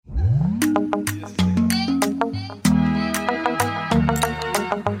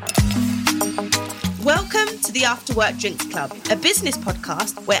After Work Drinks Club, a business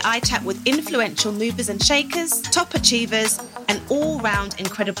podcast where I chat with influential movers and shakers, top achievers, and all-round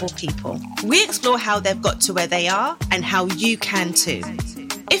incredible people. We explore how they've got to where they are and how you can too.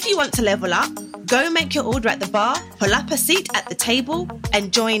 If you want to level up, go make your order at the bar, pull up a seat at the table,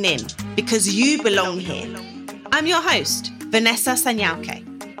 and join in, because you belong here. I'm your host, Vanessa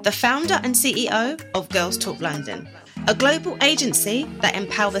Sanyauke, the founder and CEO of Girls Talk London, a global agency that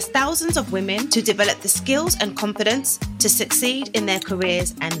empowers thousands of women to develop the skills and confidence to succeed in their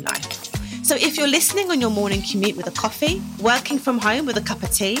careers and life. So if you're listening on your morning commute with a coffee, working from home with a cup of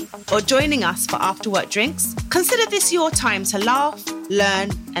tea, or joining us for after work drinks, consider this your time to laugh,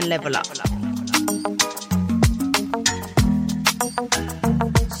 learn, and level up.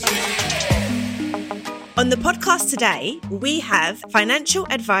 On the podcast today, we have financial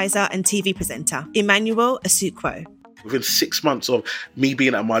advisor and TV presenter, Emmanuel Asukwo. Within 6 months of me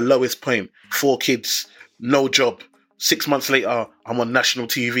being at my lowest point, 4 kids, no job, 6 months later, I'm on national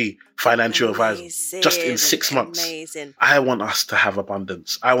TV, financial advisor. Just in 6 months. Amazing. I want us to have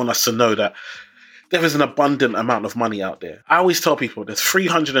abundance. I want us to know that there is an abundant amount of money out there. I always tell people there's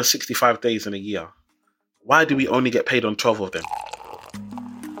 365 days in a year. Why do we only get paid on 12 of them?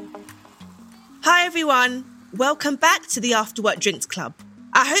 Hi everyone, welcome back to the After Work Drinks Club.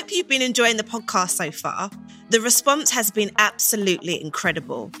 I hope you've been enjoying the podcast so far. The response has been absolutely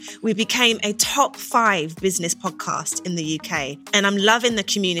incredible. We became a top 5 business podcast in the UK, and I'm loving the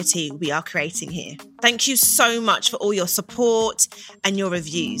community we are creating here. Thank you so much for all your support and your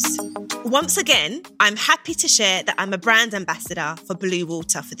reviews. Once again, I'm happy to share that I'm a brand ambassador for Blue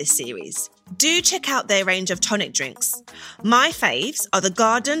Water for this series. Do check out their range of tonic drinks. My faves are the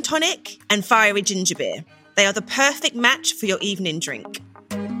Garden Tonic and Fiery Ginger Beer. They are the perfect match for your evening drink.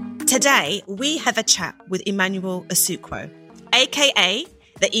 Today, we have a chat with Emmanuel Asukwo, aka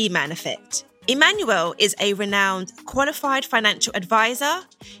the E-Man Effect. Emmanuel is a renowned qualified financial advisor,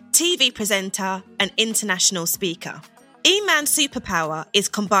 TV presenter, and international speaker. E-Man's superpower is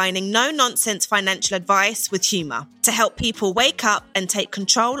combining no-nonsense financial advice with humour to help people wake up and take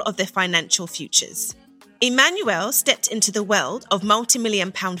control of their financial futures. Emmanuel stepped into the world of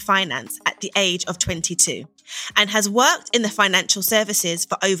multi-million-pound finance at the age of 22 and has worked in the financial services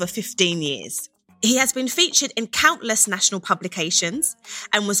for over 15 years. He has been featured in countless national publications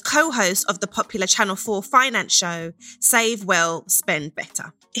and was co-host of the popular Channel 4 finance show Save Well, Spend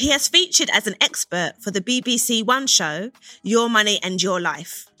Better. He has featured as an expert for the BBC One show Your Money and Your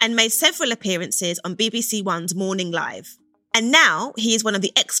Life and made several appearances on BBC One's Morning Live. And now he is one of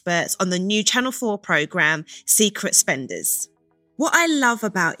the experts on the new Channel 4 programme Secret Spenders. What I love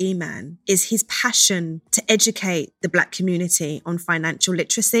about E-Man is his passion to educate the Black community on financial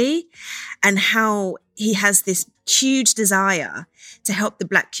literacy and how he has this huge desire to help the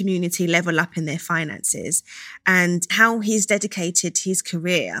Black community level up in their finances and how he's dedicated his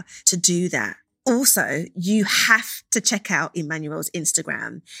career to do that. Also, you have to check out Emmanuel's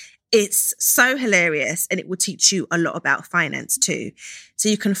Instagram. It's so hilarious and it will teach you a lot about finance too. So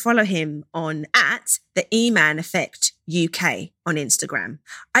you can follow him on @the E-Man Effect UK on Instagram.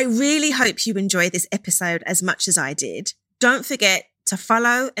 I really hope you enjoy this episode as much as I did. Don't forget to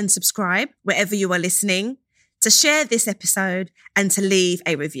follow and subscribe wherever you are listening, to share this episode and to leave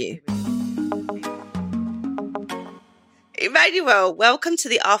a review. Emmanuel, welcome to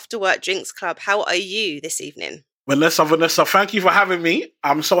the After Work Drinks Club. How are you this evening? Vanessa, thank you for having me.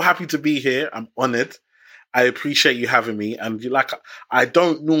 I'm so happy to be here. I'm honoured. I appreciate you having me. And I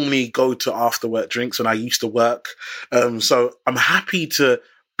don't normally go to after work drinks when I used to work. So I'm happy to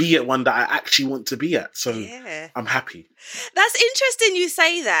be at one that I actually want to be at. So yeah. I'm happy. That's interesting you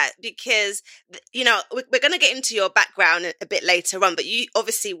say that because, you know, we're going to get into your background a bit later on, but you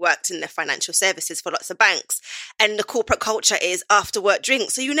obviously worked in the financial services for lots of banks and the corporate culture is after work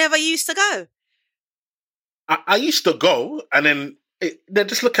drinks. So you never used to go? I used to go and then they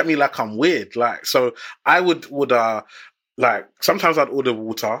just look at me like I'm weird. So I would order, sometimes I'd order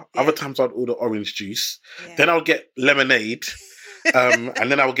water. Yeah. Other times I'd order orange juice. Yeah. Then I'll get lemonade. And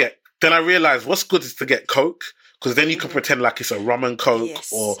then I realized what's good is to get Coke because then you can pretend like it's a rum and Coke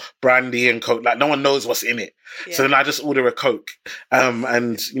or brandy and Coke. Like no one knows what's in it. Yeah. So then I just order a Coke.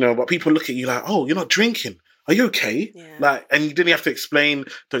 But people look at you like, oh, you're not drinking. Are you okay? Yeah. And you didn't have to explain,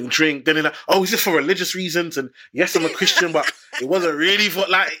 don't drink. Then they're like, oh, is this for religious reasons? And yes, I'm a Christian, but it wasn't really for,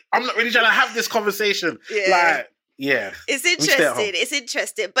 I'm not really trying to have this conversation. Yeah. It's interesting. It's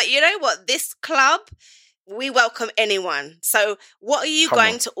interesting. But you know what? This club, we welcome anyone. So what are you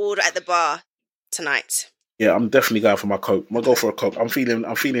going to order at the bar tonight? Yeah, I'm definitely going for my Coke. I'm gonna go for a Coke. I'm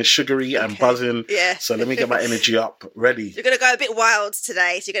feeling sugary and buzzing. Yeah. So let me get my energy up, ready. You're gonna go a bit wild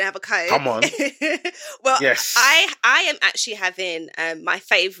today, so you're gonna have a Coke. Come on. Well, yes. I am actually having my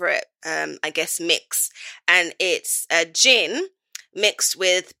favourite, I guess, mix, and it's a gin mixed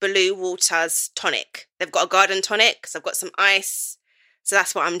with Blue Water's tonic. They've got a garden tonic, so I've got some ice. So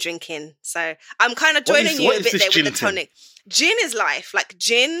that's what I'm drinking. So I'm kind of joining you a bit there with the tonic. Gin is life. Like,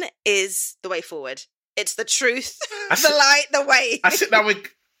 gin is the way forward. It's the truth, the light, the way. I sit down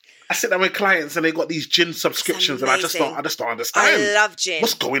with clients and they got these gin subscriptions and I just don't understand. I love gin.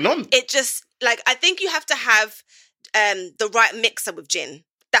 What's going on? It just, like, I think you have to have the right mixer with gin.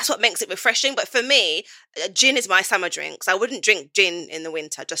 That's what makes it refreshing. But for me, gin is my summer drink. So I wouldn't drink gin in the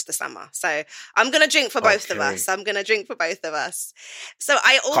winter, just the summer. So I'm going to drink for both of us. So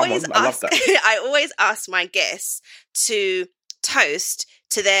I always ask my guests to toast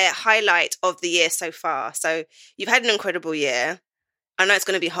to their highlight of the year so far. So you've had an incredible year. I know it's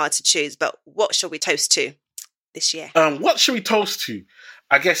going to be hard to choose, but what shall we toast to this year? What should we toast to?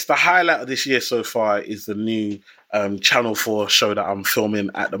 I guess the highlight of this year so far is the new Channel 4 show that I'm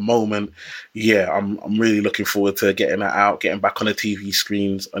filming at the moment. Yeah, I'm really looking forward to getting that out, getting back on the TV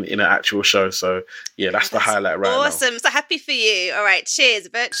screens in an actual show. So yeah, that's the highlight right now. Awesome. So happy for you. All right, cheers.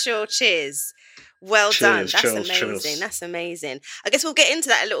 Virtual cheers. Well done. That's amazing. That's amazing. I guess we'll get into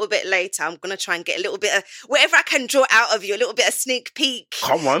that a little bit later. I'm going to try and get a little bit of whatever I can draw out of you, a little bit of sneak peek.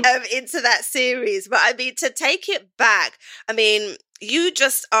 Come on. Into that series. But I mean, to take it back, I mean, you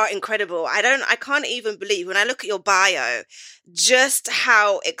just are incredible. I can't even believe when I look at your bio, just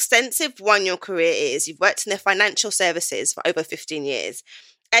how extensive your career is. You've worked in the financial services for over 15 years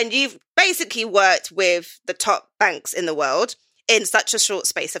and you've basically worked with the top banks in the world in such a short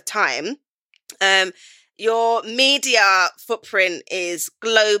space of time. Your media footprint is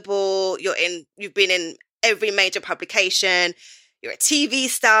global. You've been in every major publication. You're a TV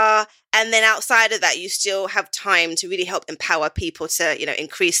star. And then outside of that, you still have time to really help empower people to,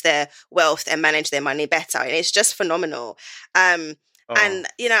 increase their wealth and manage their money better. And it's just phenomenal. And,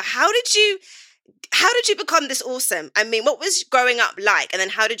 how did you become this awesome? I mean, what was growing up like? And then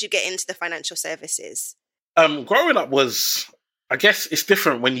how did you get into the financial services? Growing up was, I guess it's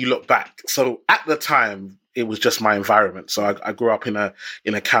different when you look back. So at the time, it was just my environment. So I grew up on a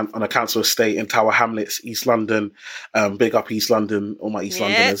council estate in Tower Hamlets, East London. Big up East London, all my East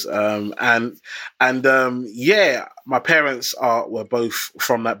Londoners. My parents were both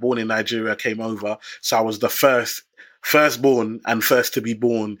born in Nigeria, came over. So I was the firstborn and first to be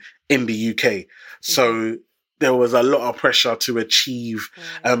born in the UK. So there was a lot of pressure to achieve.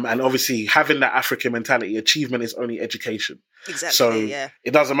 And obviously having that African mentality, achievement is only education. Exactly. So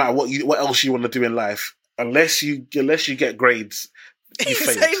it doesn't matter what else you want to do in life, unless you get grades. You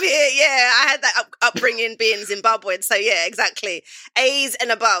failed. Same here, yeah. I had that upbringing being Zimbabwean, so yeah, exactly. A's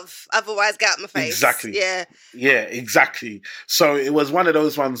and above, otherwise get out my face. Exactly. Yeah, exactly. So it was one of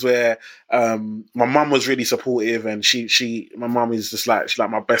those ones where my mum was really supportive, and my mum is just she's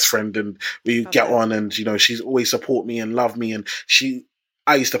like my best friend, and we get on, and she's always support me and love me, and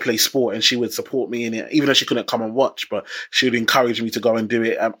I used to play sport and she would support me in it, even though she couldn't come and watch, but she would encourage me to go and do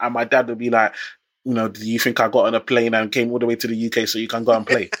it. And my dad would be like, do you think I got on a plane and came all the way to the UK so you can go and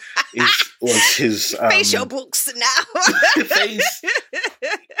play? Was his... face your books now. Face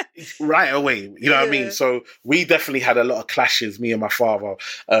right away, you know what I mean? So we definitely had a lot of clashes, me and my father,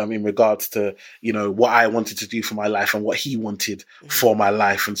 in regards to, what I wanted to do for my life and what he wanted for my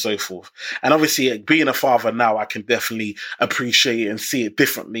life and so forth. And obviously, being a father now, I can definitely appreciate it and see it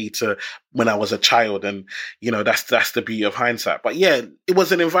differently to when I was a child. And, that's the beauty of hindsight. But yeah, it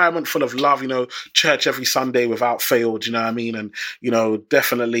was an environment full of love, church every Sunday without fail, do you know what I mean? And,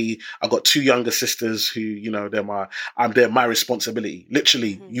 definitely I got two younger sisters who, they're my responsibility.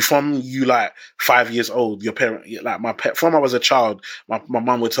 Literally, you like 5 years old, your parent, like from I was a child, my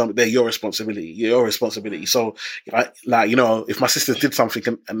mum would tell me, they're your responsibility. So, if my sisters did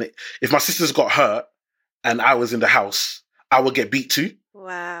something and if my sisters got hurt and I was in the house, I would get beat too.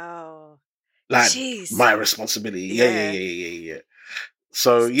 Wow. Jeez. My responsibility. Yeah.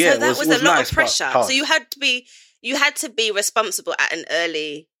 So that was a lot nice, of pressure. So you had to be responsible at an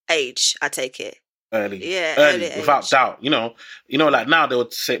early age, I take it. Early, without age. doubt. Like now they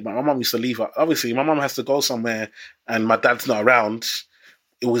would say, my mum used to leave her. Obviously, my mum has to go somewhere and my dad's not around.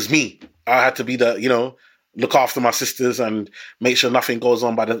 It was me. I had to be look after my sisters and make sure nothing goes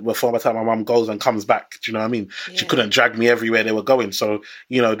on before the time my mum goes and comes back. Do you know what I mean? Yeah. She couldn't drag me everywhere they were going. So,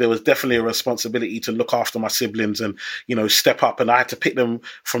 there was definitely a responsibility to look after my siblings and, step up. And I had to pick them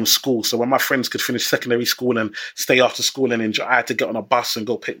from school. So when my friends could finish secondary school and stay after school and enjoy, I had to get on a bus and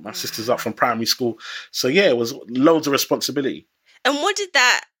go pick my sisters up from primary school. So yeah, it was loads of responsibility. And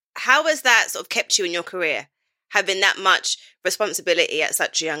how has that sort of kept you in your career? Having that much responsibility at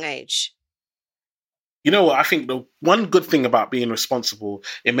such a young age? You know what? I think the one good thing about being responsible,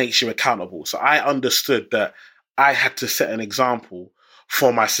 it makes you accountable. So I understood that I had to set an example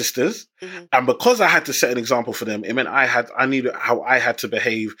for my sisters. Mm-hmm. And because I had to set an example for them, it meant I knew how I had to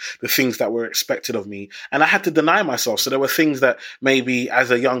behave, the things that were expected of me. And I had to deny myself. So there were things that maybe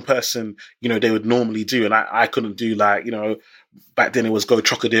as a young person, they would normally do. And I couldn't do, like, back then it was go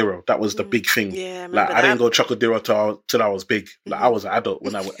Trocadero. That was the big thing. Yeah, I didn't go Trocadero till I was big. Like I was an adult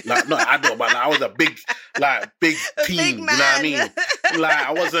when I was not an adult, but I was a big teen. Big you know what I mean?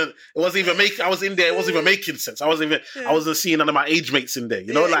 I was in there. It wasn't even making sense. I wasn't seeing none of my age mates in there.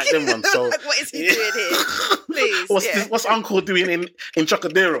 Like them ones. So what is he doing here? Please. What's Uncle doing in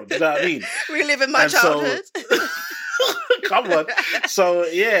Trocadero? Do you know what I mean? Reliving my childhood. Come on. So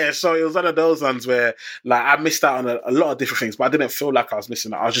it was one of those ones where I missed out on a lot of different things, but I didn't feel like I was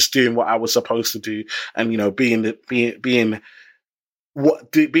missing out. I was just doing what I was supposed to do, and being the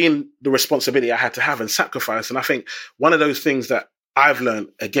responsibility I had to have and sacrifice. And I think one of those things that I've learned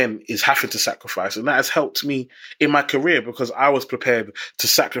again is having to sacrifice, and that has helped me in my career because I was prepared to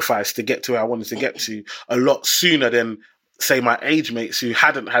sacrifice to get to where I wanted to get to a lot sooner than, say, my age mates who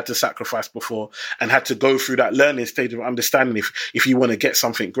hadn't had to sacrifice before and had to go through that learning stage of understanding if you want to get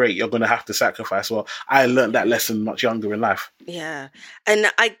something great, you're going to have to sacrifice. Well, I learned that lesson much younger in life. Yeah. And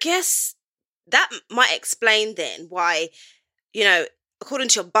I guess that might explain then why, according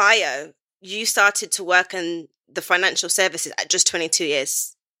to your bio, you started to work in the financial services at just 22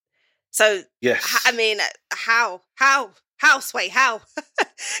 years. So, yes. How? Sway, how?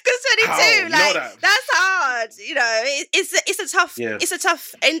 Because 22, that's hard. It's a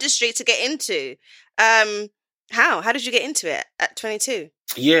tough industry to get into. How did you get into it at 22?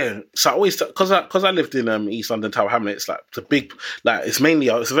 Yeah, so I always, because I lived in East London, Tower Hamlets, it's a big, it's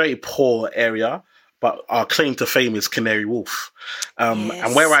a very poor area, but our claim to fame is Canary Wharf. Yes.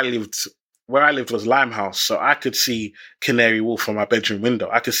 And where I lived was Limehouse, so I could see Canary Wharf from my bedroom window.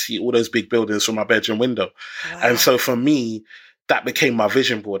 I could see all those big buildings from my bedroom window. Wow. And so for me, that became my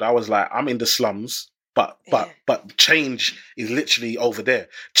vision board. I was like, I'm in the slums, but change is literally over there.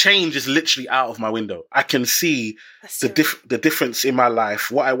 Change is literally out of my window. I can see the difference in my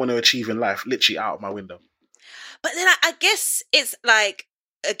life, what I want to achieve in life, literally out of my window. But then I guess it's like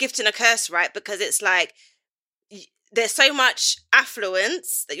a gift and a curse, right? Because it's like, there's so much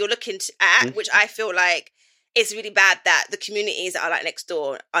affluence that you're looking at, which I feel like it's really bad that the communities that are next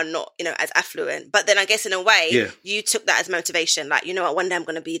door are not, as affluent. But then I guess in a way, you took that as motivation. Like, you know what, one day I'm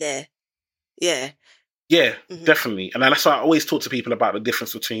going to be there. Yeah. Yeah, definitely. And that's why I always talk to people about the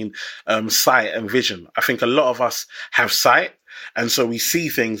difference between sight and vision. I think a lot of us have sight, and so we see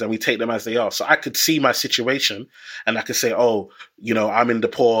things and we take them as they are. So I could see my situation and I could say, I'm in the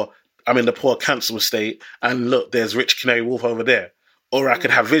poor council estate, and look, there's rich Canary Wharf over there. Or I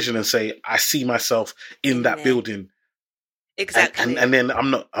could have vision and say, I see myself in that building. Exactly. And then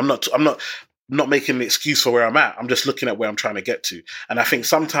I'm not making an excuse for where I'm at. I'm just looking at where I'm trying to get to. And I think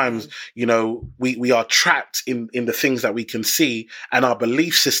sometimes, we are trapped in the things that we can see, and our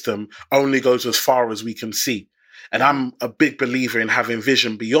belief system only goes as far as we can see. And I'm a big believer in having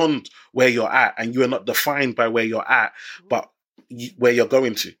vision beyond where you're at, and you are not defined by where you're at, but where you're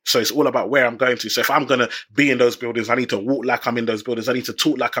going to. So it's all about where I'm going to. So if I'm going to be in those buildings, I need to walk like I'm in those buildings. I need to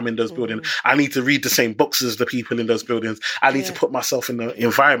talk like I'm in those buildings. I need to read the same books as the people in those buildings. I need to put myself in the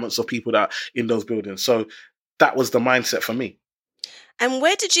environments of people that are in those buildings. So that was the mindset for me. And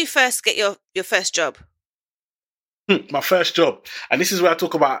where did you first get your first job? My first job. And this is where I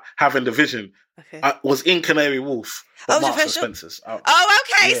talk about having the vision. Okay. I was in Canary Wharf. Marks and Spencer's.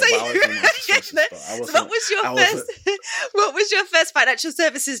 Okay. So what was your first financial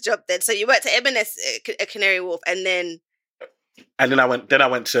services job then? So you worked at M&S at Canary Wharf, and then I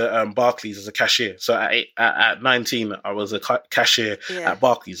went to Barclays as a cashier. So at 19, I was a cashier at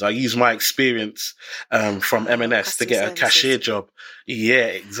Barclays. I used my experience from M&S to get a cashier job. Yeah,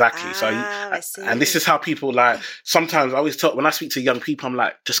 exactly. I see. And this is how people sometimes I always talk, when I speak to young people, I'm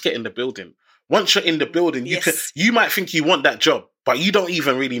like, just get in the building. Once you're in the building, you might think you want that job, but you don't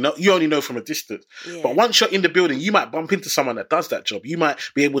even really know. You only know from a distance. Yeah. But once you're in the building, you might bump into someone that does that job. You might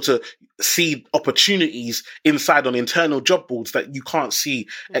be able to see opportunities inside on internal job boards that you can't see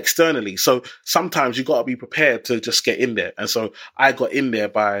externally. So sometimes you got to be prepared to just get in there. And so I got in there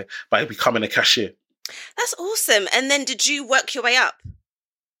by becoming a cashier. That's awesome. And then did you work your way up?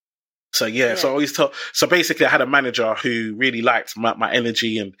 So so I always tell. So basically, I had a manager who really liked my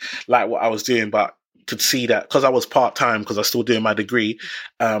energy and liked what I was doing, but could see that because I was part-time, because I was still doing my degree,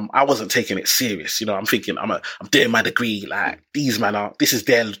 I wasn't taking it serious. You know, I'm thinking I'm doing my degree, like these man I'm just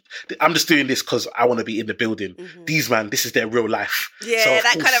doing this because I want to be in the building. These man, this is their real life. Yeah, so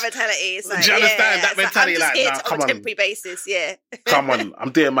that kind of mentality. It's like, do you understand that mentality? I'm just here come on on, a temporary basis. Yeah. come on,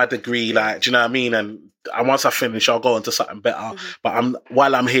 I'm doing my degree, like, do you know what I mean? And once I finish, I'll go into something better. But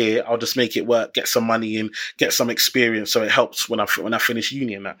while I'm here, I'll just make it work, get some money in, get some experience, so it helps when I finish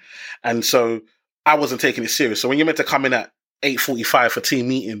uni and that. And so I wasn't taking it serious. So when you're meant to come in at 8:45 for team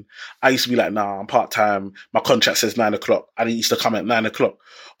meeting, I used to be like, nah, I'm part-time. My contract says 9:00. I used to come at 9:00.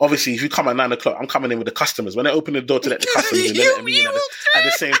 Obviously, if you come at 9:00, I'm coming in with the customers. When they open the door to let the customers in, they let me in at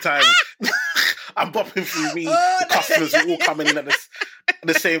the same time. I'm bopping through me. The customers are all coming in at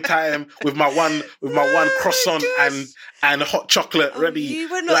the same time with my one croissant and hot chocolate ready. You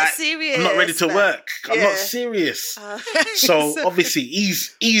were not serious. I'm not ready to work. I'm not serious. So obviously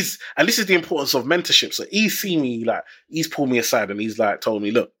he's and this is the importance of mentorship. So he's seen me, like, he's pulled me aside and he's like told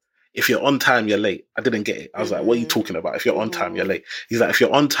me, look, if you're on time, you're late. I didn't get it. I was like, what are you talking about? If you're on time, you're late. He's like, if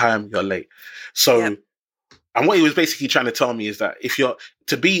you're on time, you're late. So and what he was basically trying to tell me is that if you're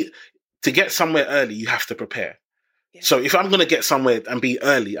to get somewhere early, you have to prepare. Yeah. So if I'm going to get somewhere and be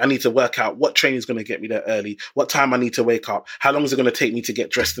early, I need to work out what train is going to get me there early, what time I need to wake up, how long is it going to take me to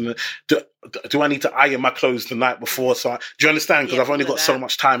get dressed, do I need to iron my clothes the night before? So do you understand? Because I've only got so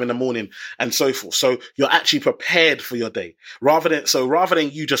much time in the morning and so forth. So you're actually prepared for your day rather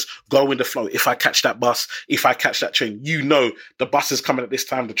than you just go with the flow. If I catch that bus, if I catch that train, you know, the bus is coming at this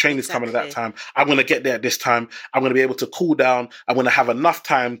time, the train is coming at that time. I'm going to get there at this time. I'm going to be able to cool down. I'm going to have enough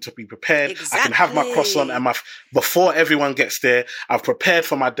time to be prepared. I can have my croissant and before everyone gets there, I've prepared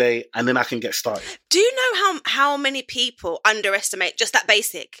for my day and then I can get started. Do you know how many people underestimate just that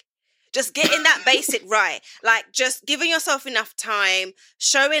basic? Just getting that basic right. Like, just giving yourself enough time,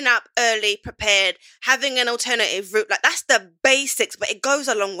 showing up early, prepared, having an alternative route. Like, that's the basics, but it goes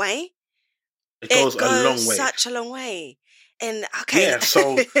a long way. It goes a long way. Such a long way. And, okay. Yeah,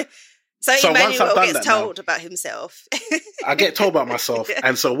 so Emmanuel gets told about himself. I get told about myself.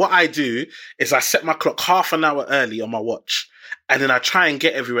 And so what I do is I set my clock half an hour early on my watch. And then I try and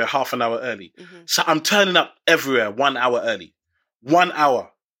get everywhere half an hour early. So I'm turning up everywhere 1 hour early. 1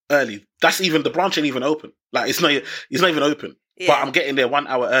 hour early. That's even, the branch ain't even open. Like, it's not even open. Yeah. But I'm getting there 1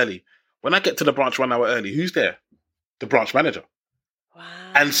 hour early. When I get to the branch 1 hour early, who's there? The branch manager. Wow.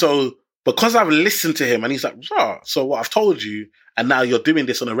 And so because I've listened to him and he's like, so what I've told you, and now you're doing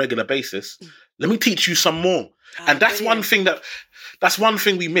this on a regular basis, let me teach you some more. And that's brilliant. That's one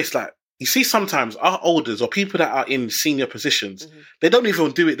thing we miss. Like, you see, sometimes our elders or people that are in senior positions, they don't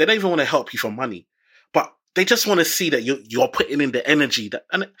even do it. They don't even want to help you for money, but they just want to see that you're putting in the energy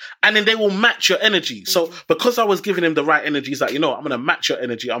and then they will match your energy. So because I was giving him the right energy, he's like, I'm going to match your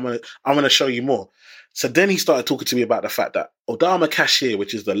energy. I'm going to show you more. So then he started talking to me about the fact that although I'm a cashier,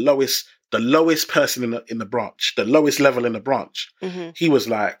 which is the lowest person in the branch, the lowest level in the branch, he was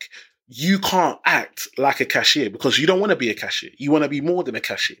like, you can't act like a cashier because you don't want to be a cashier. You want to be more than a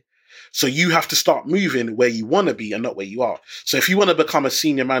cashier. So you have to start moving where you want to be and not where you are. So if you want to become a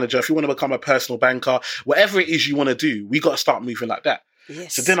senior manager, if you want to become a personal banker, whatever it is you want to do, we got to start moving like that.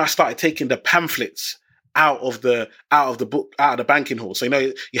 Yes. So then I started taking the pamphlets out of the book, out of the banking hall. So,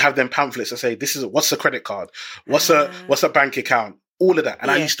 you have them pamphlets that say, what's a credit card? What's a bank account? All of that. And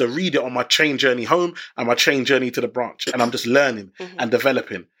I used to read it on my train journey home and my train journey to the branch. And I'm just learning and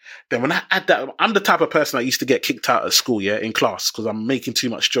developing. Then when I add that, I'm the type of person that used to get kicked out of school, in class, because I'm making too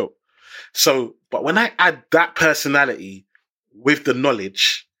much joke. So, but when I add that personality with the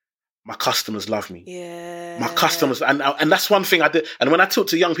knowledge, my customers love me. Yeah. My customers, and that's one thing I did. And when I talk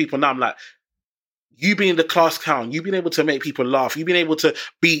to young people now, I'm like, you being the class clown, you being able to make people laugh, you being able to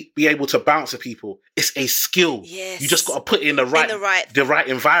be able to bounce at people, it's a skill. Yes. You just got to put it in the right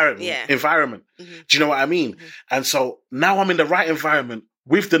environment. Yeah. Environment. Do you know what I mean? And so now I'm in the right environment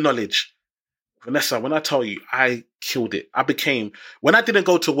with the knowledge. Vanessa, when I tell you, I killed it. When I didn't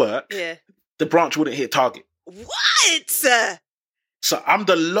go to work, the branch wouldn't hit target. What? So I'm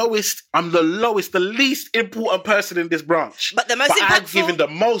the lowest, the least important person in this branch. But the most impactful? I've given the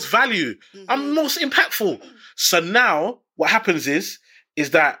most value. I'm most impactful. So now what happens is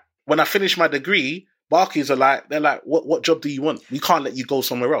that when I finish my degree, Barclays are like, they're like, what job do you want? We can't let you go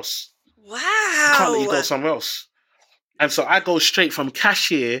somewhere else. Wow. We can't let you go somewhere else. And so I go straight from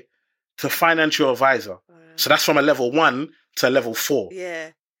cashier to financial advisor. Wow. So that's from a level 1 to a level 4. Yeah.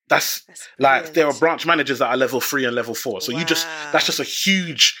 That's like, there are branch managers that are level 3 and level 4. So that's just a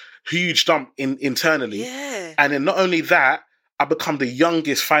huge jump internally. Yeah. And then not only that, I become the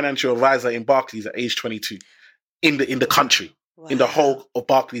youngest financial advisor in Barclays at age 22 in the country, in the whole of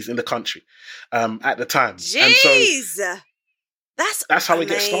Barclays in the country at the time. Jeez. And so that's how amazing. We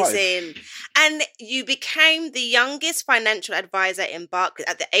get started. And you became the youngest financial advisor in Barclays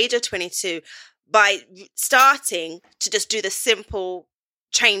at the age of 22 by starting to just do the simple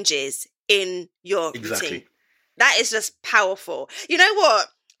changes in your routine. That is just powerful. You know what?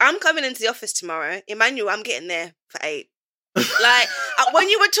 I'm coming into the office tomorrow. Emmanuel, I'm getting there for 8. Like, when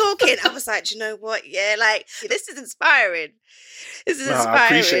you were talking, I was like, do you know what? Yeah, like, this is inspiring. This is inspiring. I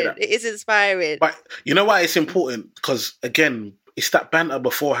appreciate that. It is inspiring. But you know why it's important? Because, again, it's that banter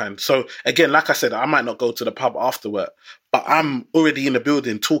beforehand. So, again, like I said, I might not go to the pub after work, but I'm already in the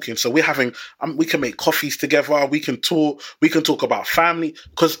building talking. So we're having, we can make coffees together. We can talk about family.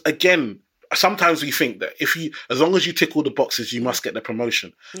 Because, again, sometimes we think that as long as you tick all the boxes, you must get the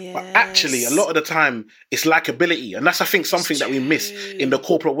promotion. Yes. But actually, a lot of the time, it's likability. And that's, I think, something that we miss in the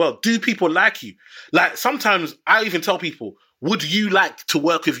corporate world. Do people like you? Like, sometimes I even tell people, would you like to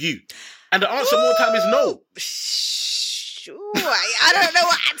work with you? And the answer more time is no. Sure. I don't know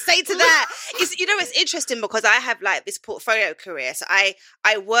what I'd say to that. It's interesting because I have like this portfolio career. So I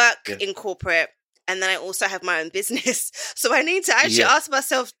work in corporate, and then I also have my own business. So I need to actually ask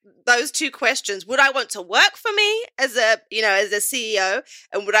myself those 2 questions. Would I want to work for me as a CEO?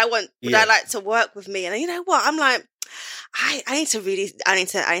 And would I like to work with me? And you know what? I'm like, I need to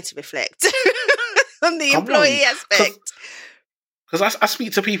reflect on the employee aspect. Because I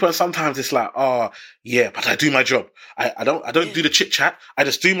speak to people and sometimes it's like, but I do my job. I don't do the chit chat. I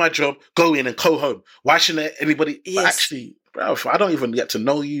just do my job, go in and go home. Why shouldn't anybody? Yes. But actually, bro, I don't even get to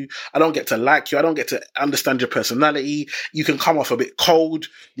know you. I don't get to like you. I don't get to understand your personality. You can come off a bit cold,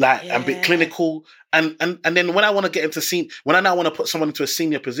 and a bit clinical. And then when I want to get into when I now want to put someone into a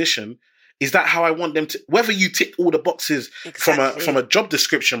senior position, is that how I want them to? Whether you tick all the boxes from a job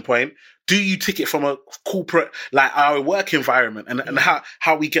description point, do you tick it from a corporate, like our work environment and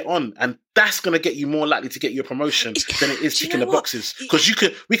how we get on? And that's going to get you more likely to get your promotion than it is ticking the boxes. Because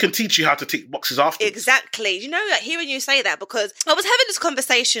we can teach you how to tick boxes after. Exactly. You know, like hearing you say that, because I was having this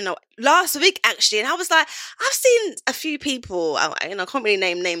conversation last week actually, and I was like, I've seen a few people, I can't really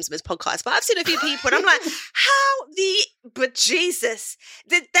name names of this podcast, but I've seen a few people and I'm like, but Jesus,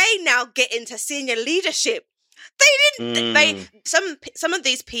 did they now get into senior leadership? They didn't. Some of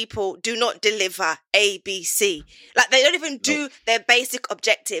these people do not deliver ABC. Like, they don't even do their basic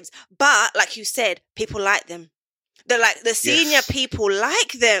objectives. But like you said, people like them. They're like, the senior people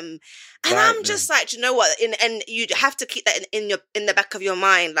like them, and I'm just like, you know what? And you have to keep that in the back of your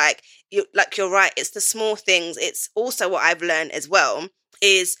mind. Like you're right. It's the small things. It's also what I've learned as well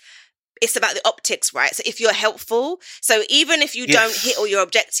is, it's about the optics, right? So if you're helpful, so even if you don't hit all your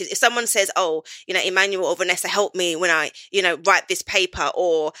objectives, if someone says, Emmanuel or Vanessa, help me when I, write this paper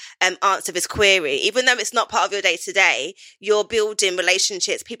or answer this query, even though it's not part of your day to day, you're building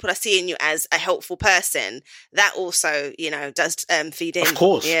relationships. People are seeing you as a helpful person. That also, does feed in. Of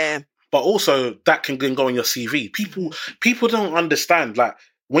course. Yeah. But also that can go on your CV. People don't understand, like,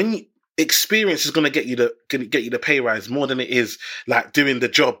 when experience is going to get you the pay rise more than it is like doing the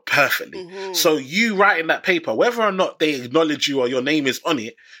job perfectly. Mm-hmm. So you writing that paper, whether or not they acknowledge you or your name is on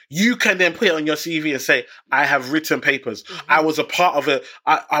it, you can then put it on your CV and say, I have written papers. Mm-hmm. I was a part of a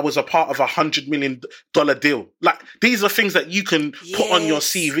 $100 million deal. Like, these are things that you can put on your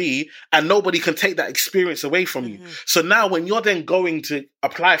CV and nobody can take that experience away from you. So now when you're then going to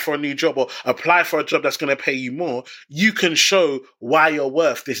apply for a new job or apply for a job that's going to pay you more, you can show why you're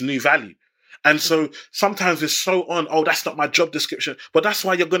worth this new value. And so sometimes it's so that's not my job description, but that's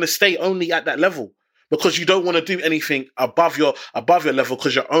why you're going to stay only at that level, because you don't want to do anything above your level,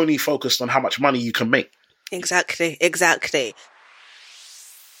 because you're only focused on how much money you can make. Exactly.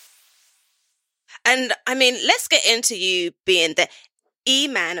 And I mean, let's get into you being the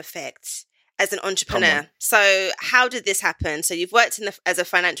E-Man effect as an entrepreneur. So how did this happen? So you've worked as a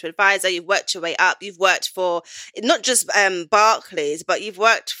financial advisor, you've worked your way up, you've worked for not just Barclays, but you've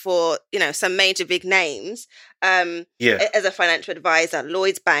worked for, some major big names as a financial advisor,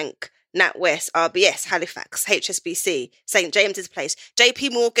 Lloyds Bank, NatWest, RBS, Halifax, HSBC, St. James's Place,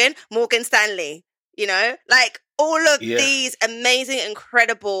 JP Morgan, Morgan Stanley, like all of these amazing,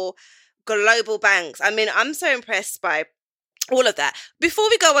 incredible global banks. I mean, I'm so impressed by all of that. Before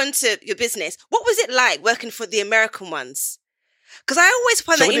we go on to your business, what was it like working for the American ones? Because I always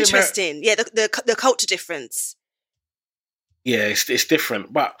find that interesting. The culture difference. Yeah, it's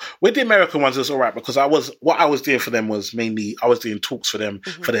different. But with the American ones, it's all right because what I was doing for them was mainly I was doing talks for them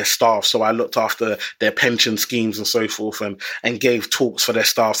for their staff. So I looked after their pension schemes and so forth, and gave talks for their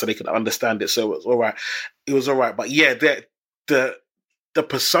staff so they could understand it. So it was all right. It was all right. But yeah, the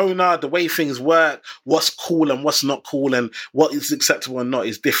persona, the way things work, what's cool and what's not cool, and what is acceptable and not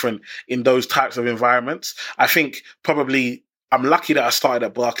is different in those types of environments. I think probably I'm lucky that I started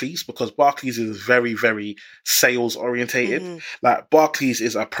at Barclays because Barclays is very, very sales orientated. Like Barclays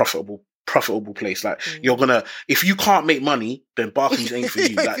is a profitable place. Like if you can't make money, then Barclays ain't for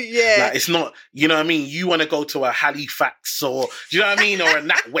you. Like, like it's not, you know what I mean? You want to go to a Halifax or, do you know what I mean? Or a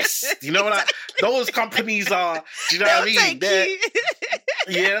NatWest, you know, like those companies are, do you know what I mean?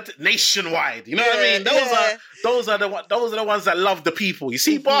 They're nationwide. You know what I mean? Those are the ones that love the people. You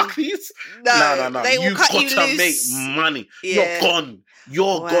see Barclays? No. You've got to make money. You're gone.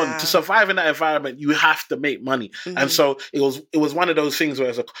 You're gone. To survive in that environment, you have to make money. And so it was one of those things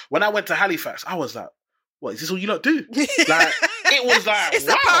where when I went to Halifax, I was like, what, is this all you lot do? Like, it was like, it's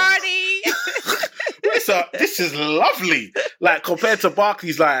wow. a party. This is lovely. Like compared to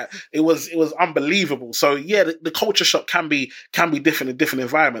Barclays, like it was unbelievable. So yeah, the culture shock can be different in different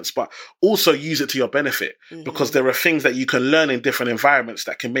environments, but also use it to your benefit because there are things that you can learn in different environments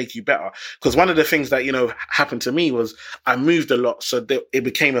that can make you better. Because one of the things that happened to me was I moved a lot, so it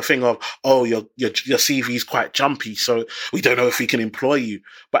became a thing of your CV is quite jumpy, so we don't know if we can employ you.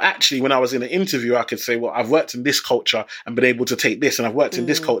 But actually, when I was in an interview, I could say, well, I've worked in this culture and been able to take this, and I've worked in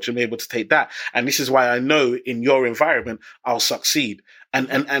this culture and been able to take that, and this is why I know in your environment I'll succeed. And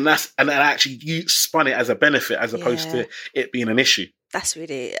actually you spun it as a benefit as opposed to it being an issue. That's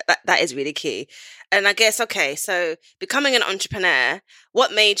really that is really key. And I guess so becoming an entrepreneur,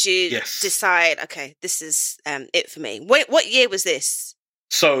 what made you decide, okay, this is it for me? What year was this?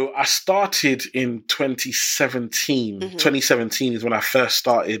 So I started in 2017. 2017 is when I first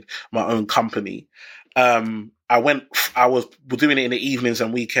started my own company. I was doing it in the evenings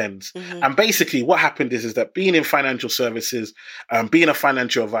and weekends. And basically what happened is that being in financial services, being a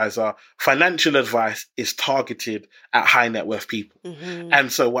financial advisor, financial advice is targeted at high net worth people. And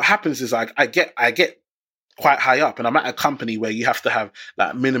so what happens is I get quite high up and I'm at a company where you have to have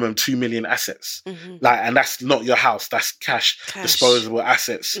like minimum 2 million assets. Like, and that's not your house, that's cash. Disposable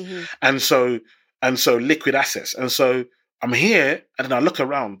assets. And so liquid assets. And so I'm here and then I look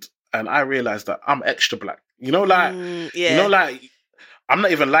around and I realize that I'm extra black. I'm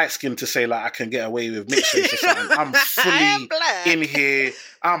not even light skinned to say like I can get away with mixed race or something. I'm fully in here.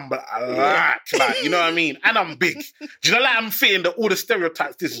 I'm black, like, you know what I mean? And I'm big. Do you know, like I'm fitting all the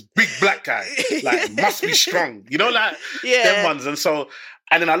stereotypes. This big black guy, like must be strong. You know, like them ones.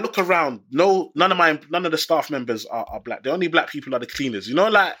 And then I look around. None of the staff members are black. The only black people are the cleaners. You know,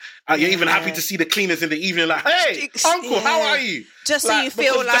 like you're even happy to see the cleaners in the evening. Like, hey, uncle, how are you? Just so you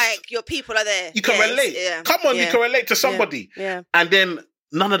feel like your people are there. You can relate. Yeah. Come on, you can relate to somebody. Yeah. And then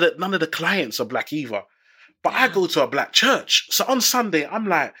none of the clients are black either. But I go to a black church. So on Sunday, I'm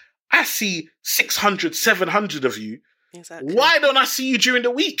like, I see 600, 700 of you. Exactly. Why don't I see you during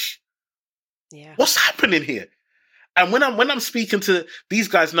the week? Yeah. What's happening here? And when I'm speaking to these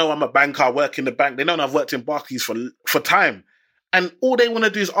guys, know I'm a banker, I work in the bank. They know I've worked in Barclays for time, and all they want to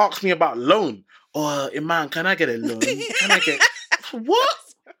do is ask me about loan. Or Iman, can I get a loan? Can I get what?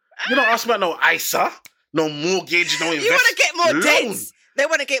 You don't ask me about no ISA, no mortgage, no investment. You want to get more debts. They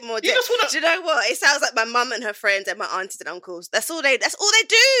want to get more debts. Do you know what? It sounds like my mum and her friends and my aunties and uncles. That's all they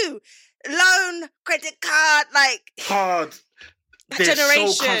do. Loan, credit card, card. They're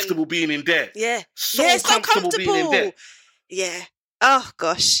so comfortable being in debt. Yeah. So comfortable being in debt. Yeah. Oh,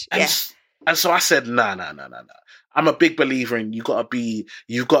 gosh. And so I said, nah. I'm a big believer in you've got to be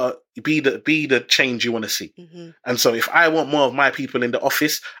the change you want to see. And so if I want more of my people in the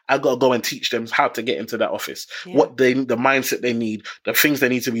office, I got to go and teach them how to get into that office, what the mindset they need, the things they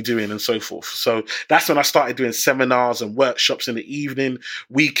need to be doing and so forth. So that's when I started doing seminars and workshops in the evening,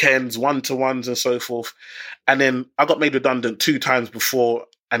 weekends, one-to-ones and so forth. And then I got made redundant 2 times before.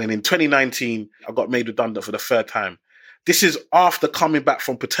 And then in 2019, I got made redundant for the 3rd time. This is after coming back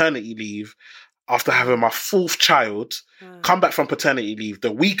from paternity leave, after having my 4th child, come back from paternity leave.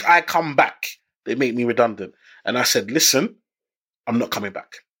 The week I come back, they make me redundant. And I said, listen, I'm not coming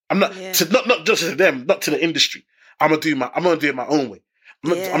back. I'm not, not just to them, not to the industry. I'm going to do it my own way.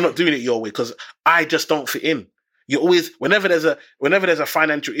 I'm not doing it your way because I just don't fit in. You always, whenever there's a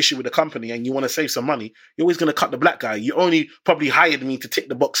financial issue with a company and you want to save some money, you're always going to cut the black guy. You only probably hired me to tick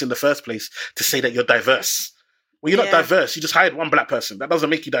the box in the first place to say that you're diverse. Well, you're not diverse. You just hired one black person. That doesn't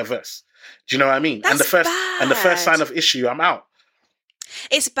make you diverse. Do you know what I mean? That's and the first sign of issue, I'm out.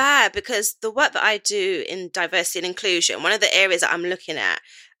 It's bad because the work that I do in diversity and inclusion, one of the areas that I'm looking at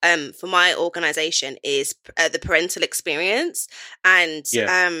for my organization is the parental experience and,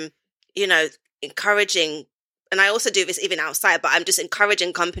 you know, encouraging. And I also do this even outside, but I'm just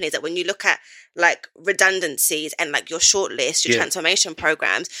encouraging companies that when you look at like redundancies and like your shortlist, your transformation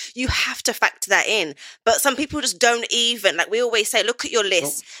programs, you have to factor that in. But some people just don't even, like we always say, look at your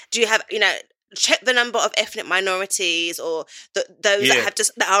list. Do you have, you know, check the number of ethnic minorities or those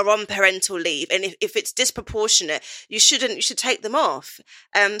that are on parental leave. And if it's disproportionate, you should take them off.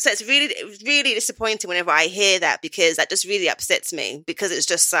 So it's really disappointing whenever I hear that, because that just really upsets me, because it's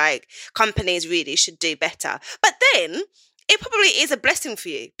just like companies really should do better. But then it probably is a blessing for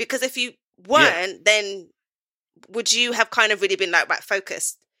you, because if you weren't, then would you have kind of really been like, right,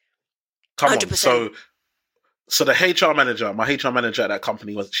 focused? Come 100%. On. So the HR manager, my HR manager at that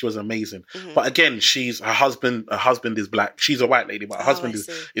company was amazing. Mm-hmm. But again, her husband is black. She's a white lady, but her husband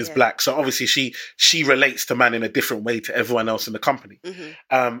is black. So obviously she relates to man in a different way to everyone else in the company.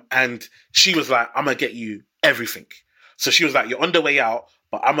 Mm-hmm. And she was like, I'm gonna get you everything. So she was like, you're on the way out,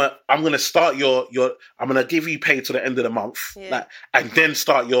 but I'm gonna start I'm gonna give you pay to the end of the month, like, and then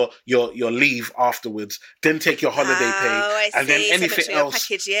start your leave afterwards. Then take your holiday pay, and then anything else.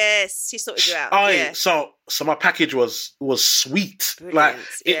 Package, yes, she sorted you out. So my package was sweet. Brilliant. Like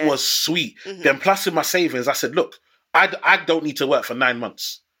it was sweet. Mm-hmm. Then plus in my savings, I said, look, I don't need to work for 9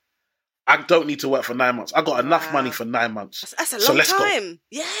 months. I don't need to work for 9 months. I got enough money for 9 months. That's a long time. Go.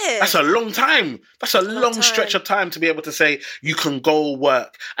 Yeah. That's a long time. That's a long stretch of time to be able to say you can go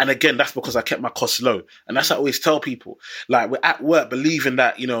work. And again, that's because I kept my costs low. And that's what I always tell people. Like, we're at work believing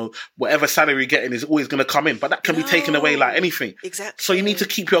that, you know, whatever salary you're getting is always going to come in. But that can be taken away like anything. Exactly. So you need to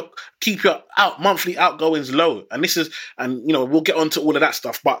keep your monthly outgoings low. And you know, we'll get onto all of that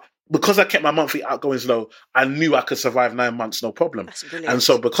stuff. But because I kept my monthly outgoings low, I knew I could survive 9 months, no problem. That's brilliant. And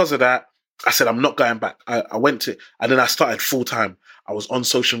so because of that, I said, I'm not going back. I went to, and then I started full time. I was on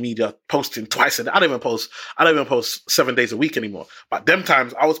social media posting twice a day. I don't even post 7 days a week anymore. But them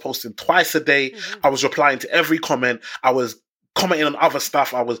times I was posting twice a day. Mm-hmm. I was replying to every comment. I was commenting on other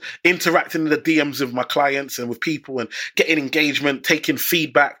stuff. I was interacting in the DMs with my clients and with people and getting engagement, taking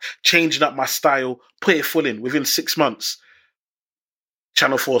feedback, changing up my style, put it full in. Within 6 months,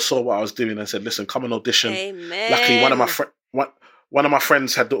 Channel 4 saw what I was doing and said, listen, come and audition. Amen. Luckily, one of my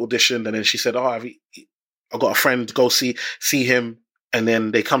friends had the audition, and then she said, I got a friend, go see him. And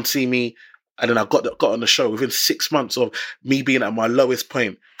then they come see me. And then I got on the show within 6 months of me being at my lowest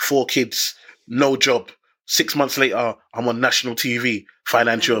point, 4 kids, no job. 6 months later, I'm on national TV,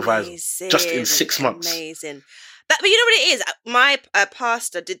 financial advisor, just in 6 months. Amazing. But you know what it is? My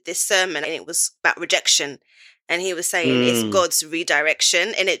pastor did this sermon, and it was about rejection. And he was saying it's God's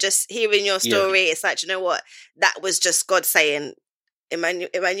redirection. And it just, hearing your story, it's like, you know what? That was just God saying, Emmanuel,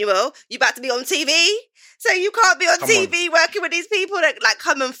 you about to be on TV? So you can't be on TV working with these people that like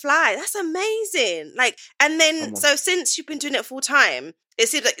come and fly. That's amazing. Like, and then, so since you've been doing it full time, it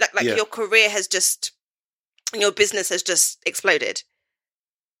seems like your career has just, your business has just exploded.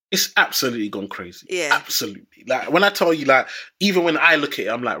 It's absolutely gone crazy. Yeah. Absolutely. Like, when I tell you, like, even when I look at it,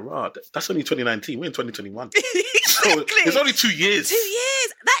 I'm like, rah, that's only 2019. We're in 2021. Exactly. So it's only 2 years. 2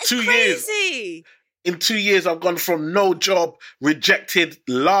 years. That's 2 crazy. Years. In 2 years, I've gone from no job, rejected,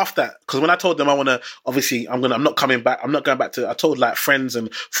 laughed at. Because when I told them I'm not coming back. I'm not going back to, I told like friends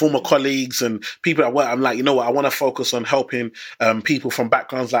and former colleagues and people at work, I'm like, you know what, I want to focus on helping people from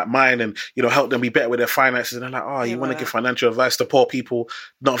backgrounds like mine and, you know, help them be better with their finances. And they're like, you want to give financial advice to poor people?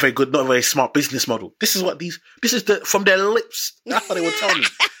 Not very good, not a very smart business model. This is from their lips. That's what they would tell me.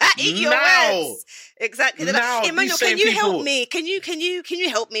 Now. Exactly. Now, Emmanuel, can you help me? Can you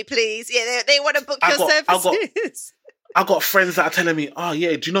help me, please? Yeah, they want to book your services. I got friends that are telling me, oh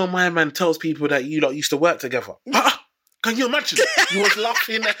yeah, do you know my man tells people that you lot used to work together? Can you imagine? You was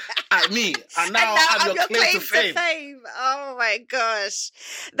laughing at me, and now I'm your claim to fame. Oh my gosh,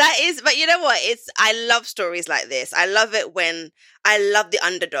 that is. But you know what? I love stories like this. I love it when I love the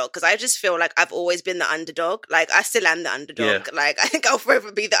underdog, because I just feel like I've always been the underdog. Like I still am the underdog. Yeah. Like I think I'll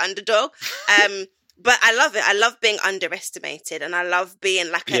forever be the underdog. But I love it. I love being underestimated, and I love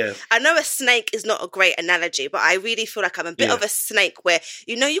being like I know a snake is not a great analogy, but I really feel like I'm a bit of a snake where,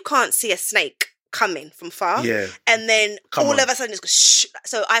 you know, you can't see a snake coming from far. Yeah. And then all of a sudden it's shh.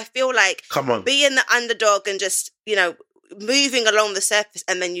 So I feel like being the underdog and just, you know, moving along the surface,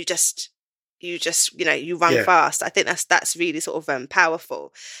 and then you just you know, you run fast. I think that's really sort of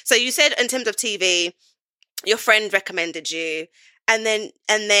powerful. So you said in terms of TV, your friend recommended you. And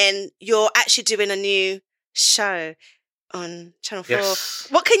then you're actually doing a new show on Channel 4. Yes.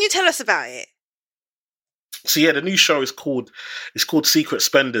 What can you tell us about it? So yeah, the new show is called Secret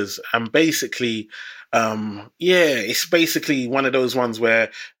Spenders, and basically, it's basically one of those ones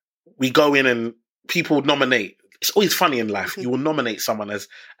where we go in and people nominate. It's always funny in life. You will nominate someone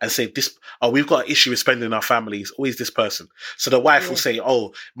and say this. Oh, we've got an issue with spending in our families. Always this person. So the wife will say,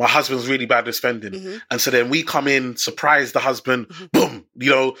 "Oh, my husband's really bad with spending," and so then we come in, surprise the husband. Boom,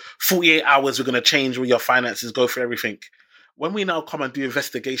 48 hours. We're going to change all your finances, go through everything. When we now come and do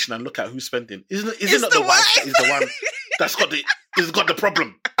investigation and look at who's spending, isn't it the wife that is the one that's got the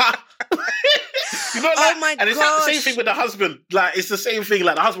problem? Oh my and it's not the same thing with the husband. Like, it's the same thing.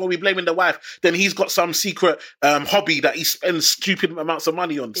 Like, the husband will be blaming the wife, then he's got some secret hobby that he spends stupid amounts of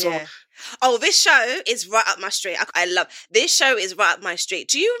money on. So, this show is right up my street. I love this show. Is right up my street.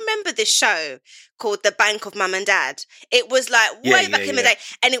 Do you remember this show called The Bank of Mum and Dad? It was like way back in the day,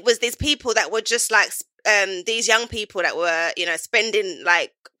 and it was these people that were just like these young people that were spending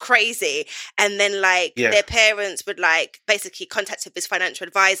like crazy, and then their parents would like basically contact this financial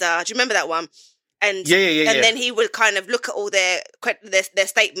advisor. Do you remember that one? And then he would kind of look at all their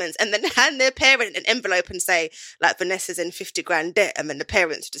statements and then hand their parent an envelope and say, like, Vanessa's in 50 grand debt. And then the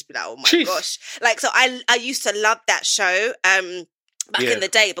parents would just be like, oh my gosh. Like, so I used to love that show back in the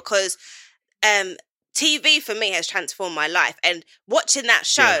day because TV for me has transformed my life. And watching that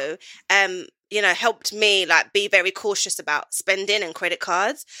show, helped me like be very cautious about spending and credit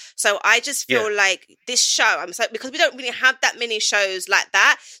cards. So I just feel like this show, because we don't really have that many shows like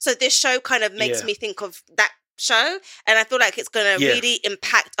that. So this show kind of makes me think of that show, and I feel like it's going to really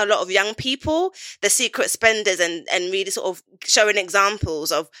impact a lot of young people, the secret spenders, and really sort of showing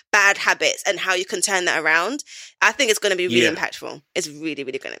examples of bad habits and how you can turn that around. I think it's going to be really impactful. It's really,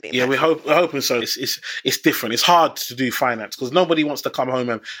 really going to be impactful. Yeah, we're hoping so. It's different. It's hard to do finance because nobody wants to come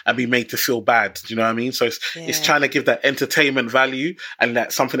home and be made to feel bad. Do you know what I mean? So it's trying to give that entertainment value and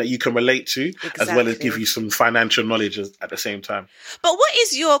that something that you can relate to, as well as give you some financial knowledge at the same time. But what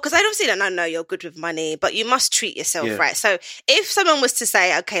is because I obviously don't know you're good with money, but you must treat yourself right. So if someone was to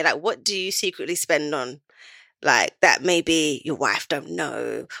say, okay, like, what do you secretly spend on? Like, that maybe your wife don't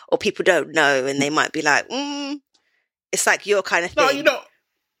know or people don't know, and they might be like, it's like your kind of thing. No,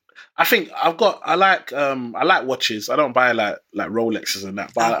 I think I like watches. I don't buy like Rolexes and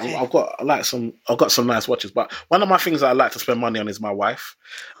that, but I've got some nice watches. But one of my things that I like to spend money on is my wife.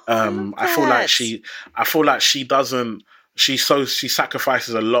 I feel like she doesn't. She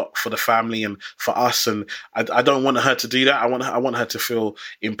sacrifices a lot for the family and for us, and I don't want her to do that. I want her to feel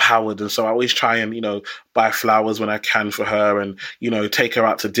empowered, and so I always try and buy flowers when I can for her, and take her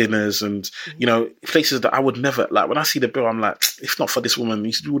out to dinners and places that I would never like. When I see the bill, I'm like, if not for this woman,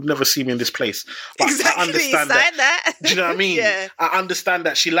 you would never see me in this place. But exactly, I understand that. Do you know what I mean? Yeah. I understand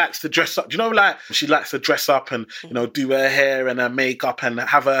that she likes to dress up. Do you know, like she likes to dress up and do her hair and her makeup and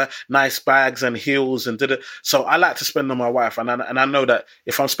have her nice bags and heels and so I like to spend on my wife, and I know that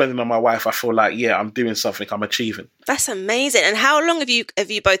if I'm spending on my wife, I feel like I'm doing something, I'm achieving. That's amazing. And how long have you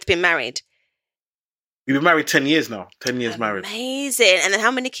both been married? We've been married 10 years now. 10 years married. Amazing. And then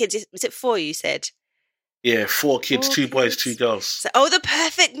how many kids? Was it 4? You said. Yeah, 4 kids, 2 boys, 2 girls. So, the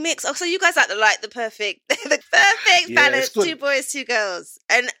perfect mix. Oh, so you guys like the perfect balance. 2 boys, 2 girls.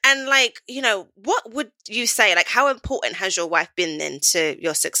 And like, what would you say? Like, how important has your wife been then to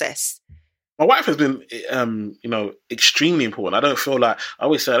your success? My wife has been, extremely important. I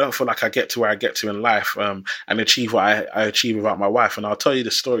always say I don't feel like I get to where I get to in life and achieve what I achieve without my wife. And I'll tell you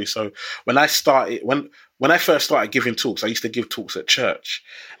the story. So when I first started giving talks, I used to give talks at church,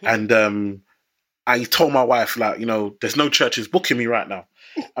 and I told my wife, like, there's no churches booking me right now.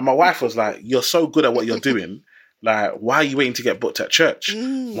 And my wife was like, you're so good at what you're doing. Like, why are you waiting to get booked at church?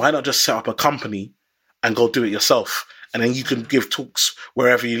 Why not just set up a company and go do it yourself? And then you can give talks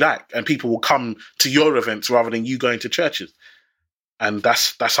wherever you like, and people will come to your events rather than you going to churches. And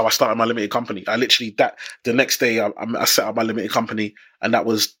that's how I started my limited company. I literally, the next day I set up my limited company, and that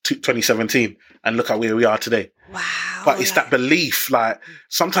was 2017. And look at where we are today. Wow. But it's that belief. Like,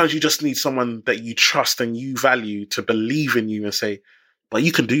 sometimes you just need someone that you trust and you value to believe in you and say, but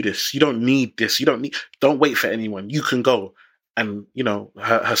you can do this. You don't need this. Don't wait for anyone. You can go. And,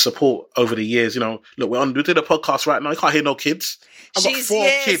 her support over the years, look, we're doing a podcast right now. You can't hear no kids. I've got 4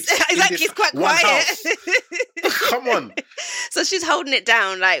 kids. Like, he's quite quiet. Come on. So she's holding it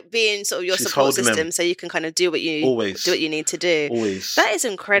down, like being sort of your support system, so you can kind of do what you need to do. Always. That is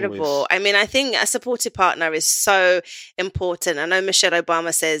incredible. Always. I mean, I think a supportive partner is so important. I know Michelle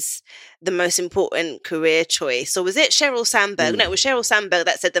Obama says the most important career choice. So was it Sheryl Sandberg? No, it was Sheryl Sandberg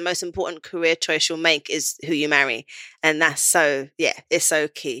that said the most important career choice you'll make is who you marry. And that's it's so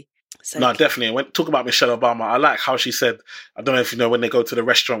key. So No, definitely. When talk about Michelle Obama, I like how she said, I don't know if you know, when they go to the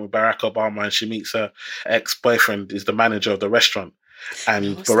restaurant with Barack Obama and she meets her ex-boyfriend, is the manager of the restaurant.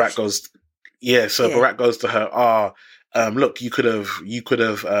 And Barack goes, Barack goes to her, look, you could have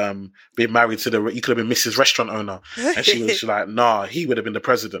been married to you could have been Mrs. Restaurant owner. And she's like, nah, he would have been the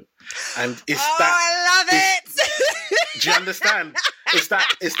president. And I love it. Do you understand? It's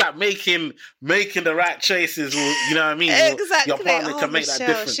that making the right choices. You know what I mean? Exactly. Your partner can make that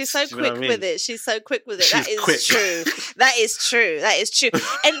difference. She's so quick with it. She's so quick with it. She's that is quick. true. That is true. That is true.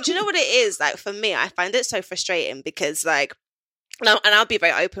 And do you know what it is? Like, for me, I find it so frustrating because, like, and I'll be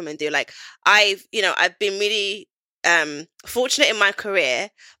very open and do, like, I've been really fortunate in my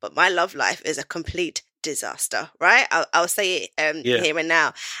career, but my love life is a complete disaster, right? I'll say it here and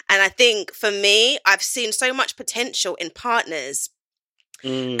now. And I think for me, I've seen so much potential in partners.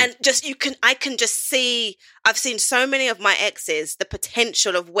 And just I can just see, I've seen so many of my exes, the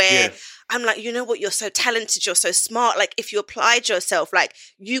potential of where I'm like, you know what, you're so talented, you're so smart. Like, if you applied yourself, like,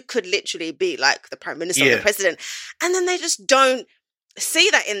 you could literally be like the prime minister or the president. And then they just don't see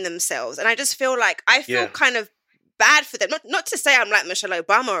that in themselves. And I just feel like, I feel kind of bad for them. Not to say I'm like Michelle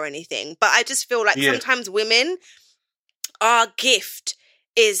Obama or anything, but I just feel like sometimes women, our gift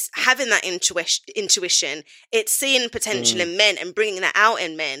is having that intuition. It's seeing potential in men and bringing that out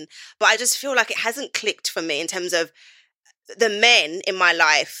in men. But I just feel like it hasn't clicked for me in terms of the men in my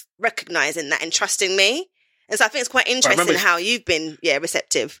life recognizing that and trusting me. And so I think it's quite interesting how you've been,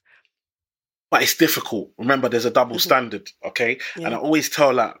 receptive. But it's difficult. Remember, there's a double standard, okay? Yeah. And I always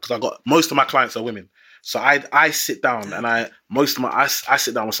tell that, because most of my clients are women. So I sit down and I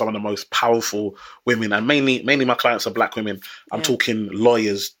sit down with some of the most powerful women, and mainly my clients are black women. I'm talking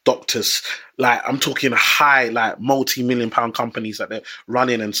lawyers, doctors, like I'm talking high, like multi-million pound companies that they're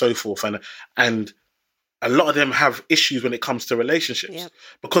running and so forth. And a lot of them have issues when it comes to relationships. Yep.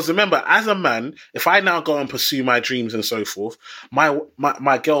 Because remember, as a man, if I now go and pursue my dreams and so forth,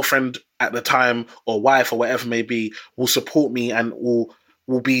 my girlfriend at the time, or wife or whatever may be, will support me and will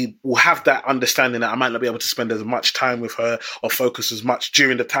have that understanding that I might not be able to spend as much time with her or focus as much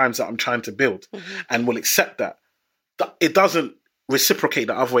during the times that I'm trying to build, and will accept that. It doesn't reciprocate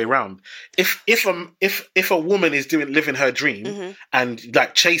the other way around. If a woman is living her dream and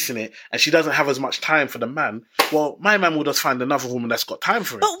like chasing it, and she doesn't have as much time for the man, well, my man will just find another woman that's got time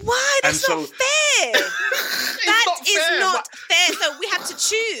for it. But why? That's not fair. That is not fair. So we have to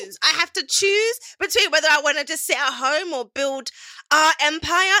choose. I have to choose between whether I want to just sit at home or build our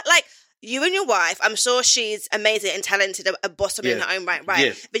empire. Like, you and your wife, I'm sure she's amazing and talented, a bosom in her own right?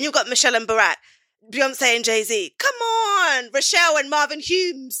 Yeah. Then you've got Michelle and Barack, Beyonce and Jay-Z. Come on, Rochelle and Marvin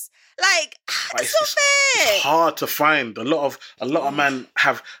Humes. Like, it's not fair. It's hard to find. A lot of men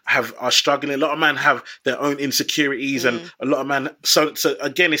are struggling. A lot of men have their own insecurities, and a lot of men. So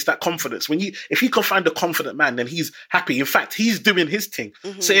again, it's that confidence. If you can find a confident man, then he's happy. In fact, he's doing his thing.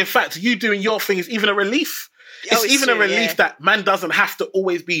 So in fact, you doing your thing is even a relief. It's even a relief that man doesn't have to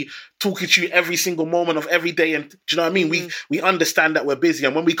always be talking to you every single moment of every day. And do you know what I mean? We understand that we're busy,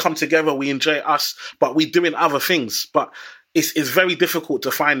 and when we come together, we enjoy us, but we're doing other things. But it's very difficult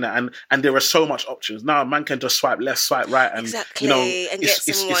to find that, and there are so much options now. A man can just swipe left, swipe right, and exactly. And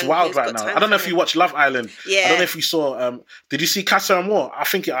it's wild right now. I don't know if you watch Love Island. I don't know if you saw. Did you see Casa Amor? I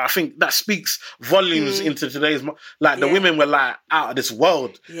think that speaks volumes into today's. Like, the women were like out of this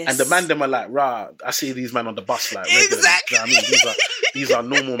world, and the man them were like, rah. I see these men on the bus like regularly. Exactly. You know what I mean, these are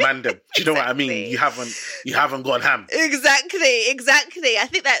normal man them. Do you know what I mean? You haven't gone ham. Exactly. I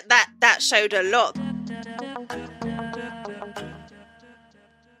think that showed a lot.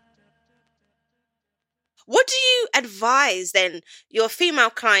 What do you advise then your female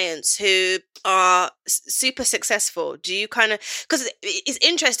clients who are super successful? Do you kind of, because it's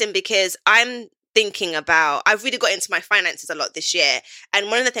interesting because I'm thinking about, I've really got into my finances a lot this year. And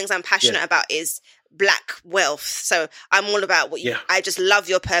one of the things I'm passionate about is Black wealth. So I'm all about I just love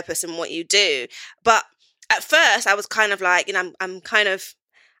your purpose and what you do. But at first I was kind of like, I'm kind of,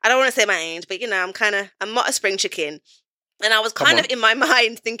 I don't want to say my age, but I'm not a spring chicken. And I was kind of in my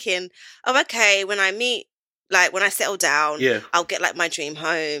mind thinking, oh, okay, when I settle down, I'll get like my dream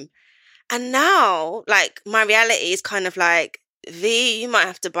home. And now, like, my reality is kind of like, V, you might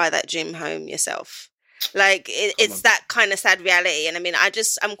have to buy that dream home yourself. Like, it's that kind of sad reality. And I mean,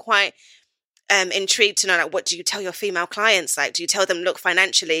 I'm quite intrigued to know, like, what do you tell your female clients? Like, do you tell them, look,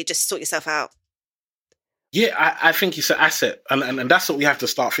 financially, just sort yourself out? Yeah, I think it's an asset, and that's what we have to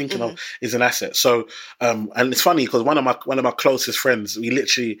start thinking of, is an asset. So, and it's funny because one of my closest friends,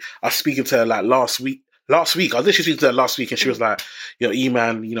 I was speaking to her like last week, last week. I was literally speaking to her last week, and she was like, "Yo,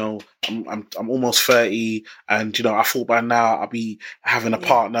 E-man, you know, I'm almost 30, and you know, I thought by now I'll be having a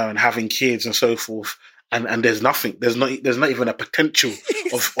partner and having kids and so forth." And there's nothing. There's not even a potential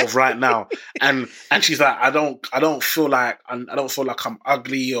of right now. And she's like, I don't feel like I'm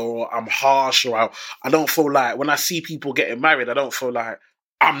ugly or I'm harsh or I don't feel like when I see people getting married, I don't feel like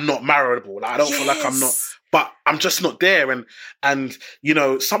I'm not marriageable. Like, I don't feel like I'm not, but I'm just not there. And, you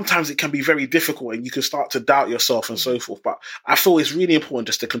know, sometimes it can be very difficult and you can start to doubt yourself and so forth. But I feel it's really important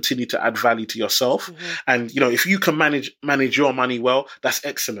just to continue to add value to yourself. And, you know, if you can manage your money well, that's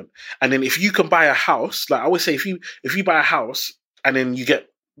excellent. And then if you can buy a house, like I always say, if you buy a house and then you get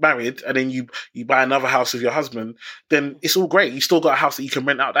married and then you buy another house with your husband, then it's all great. You still got a house that you can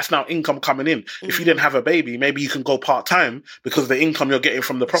rent out. That's now income coming in. If you didn't have a baby, maybe you can go part-time because the income you're getting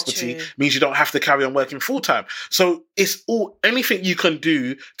from the property means you don't have to carry on working full-time. So it's all, anything you can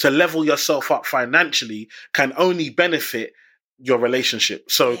do to level yourself up financially can only benefit your relationship.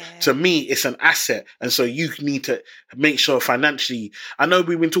 So to me, it's an asset. And so you need to make sure financially, I know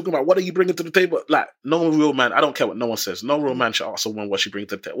we've been talking about what are you bringing to the table? Like, no real man, I don't care what no one says. No real man should ask someone what she brings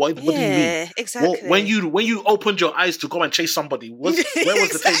to the table. What do you mean? Exactly. When you opened your eyes to go and chase somebody, where was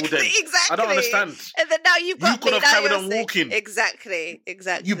the table then? Exactly. I don't understand. And then now you could have carried on walking. Exactly.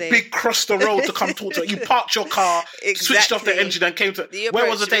 You big crossed the road to come talk to her. You parked your car, switched off the engine and came to, where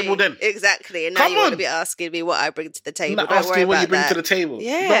was the table then? Exactly. And now you want to be asking me what I bring to the table. Not asking what you bring to the table.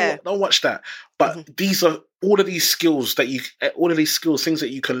 Yeah. Don't watch that. But these are all of these skills things that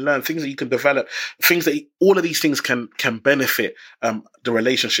you can learn, things that you can develop, all of these things can benefit the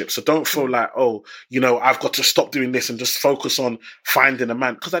relationship. So don't feel like, oh, you know, I've got to stop doing this and just focus on finding a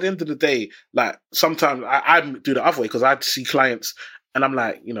man. Because at the end of the day, like sometimes I do the other way because I see clients and I'm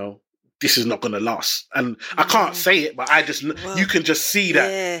like, you know, this is not going to last. And I can't say it, but you can just see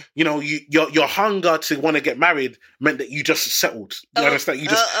that, you know, your hunger to want to get married meant that you just settled. You understand? You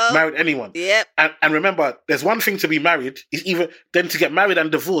just married anyone. Yep. And remember, there's one thing to be married, is even then to get married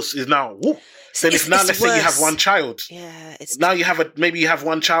and divorce is now, whoop. Then if now let's say you have one child. Yeah. Now maybe you have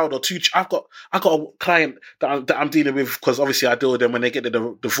one child or two. I've got a client that I'm dealing with because obviously I deal with them when they get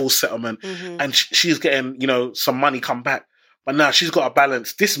the divorce settlement and she's getting, you know, some money come back. But now she's got to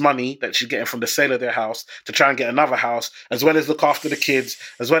balance this money that she's getting from the sale of their house to try and get another house, as well as look after the kids,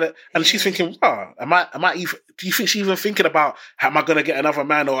 and she's thinking, am I even, do you think she's even thinking about how am I going to get another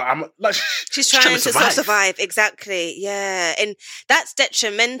man or she's trying to survive. Exactly. Yeah. And that's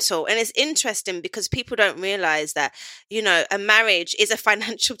detrimental. And it's interesting because people don't realize that, you know, a marriage is a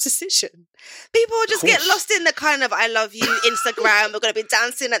financial decision. People just get lost in the kind of, I love you, Instagram, we're going to be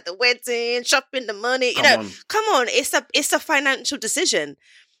dancing at the wedding, shopping the money, come on. It's a financial decision.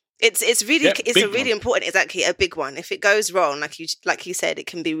 It's really important. It's actually a big one. If it goes wrong, like you said, it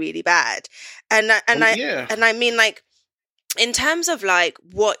can be really bad. And I mean, like, in terms of like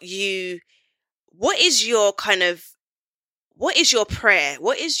what is your prayer?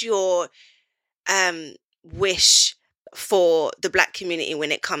 What is your wish for the Black community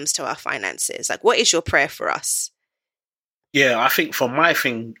when it comes to our finances? Like, what is your prayer for us? Yeah, I think for my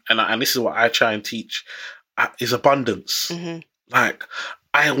thing, and this is what I try and teach, is abundance. Like,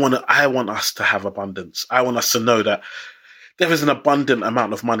 I want us to have abundance. I want us to know that there is an abundant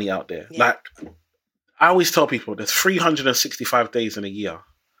amount of money out there. Yeah. Like, I always tell people there's 365 days in a year.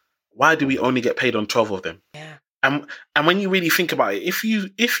 Why do we only get paid on 12 of them? Yeah. And when you really think about it,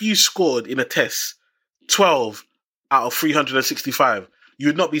 if you scored in a test 12 out of 365, you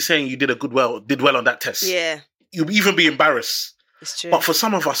would not be saying you did well on that test. Yeah. You'd even be embarrassed. It's true. But for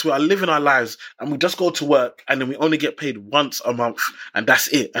some of us, we are living our lives and we just go to work and then we only get paid once a month and that's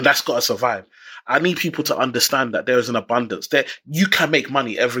it. And that's got to survive. I need people to understand that there is an abundance there. You can make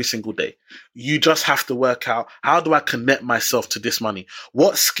money every single day. You just have to work out, how do I connect myself to this money?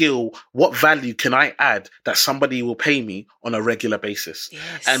 What skill, what value can I add that somebody will pay me on a regular basis?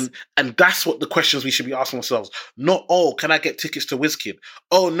 Yes. And that's what the questions we should be asking ourselves. Not, oh, can I get tickets to WizKid?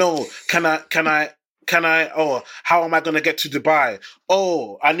 Oh no, can I, oh, how am I going to get to Dubai?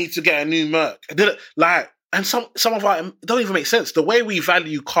 Oh, I need to get a new Merc. And some of our, it don't even make sense. The way we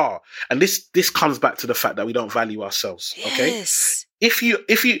value car, and this comes back to the fact that we don't value ourselves. Okay. Yes. If you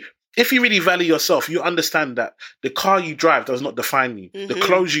really value yourself, you understand that the car you drive does not define you. The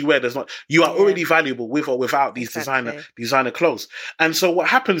clothes you wear does not. You are already valuable with or without these designer clothes. And so what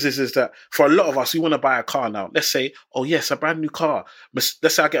happens is that for a lot of us, we want to buy a car now. Let's say, oh yes, a brand new car.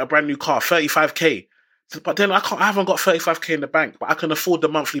 Let's say I get a brand new car, 35K. but then I haven't got 35k in the bank, but I can afford the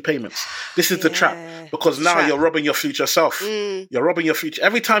monthly payments. This is the trap, because now you're robbing your future self. You're robbing your future.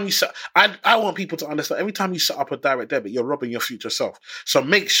 Every time you set, I want people to understand, every time you set up a direct debit, you're robbing your future self. So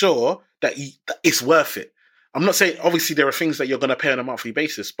make sure that it's worth it. I'm not saying, obviously, there are things that you're going to pay on a monthly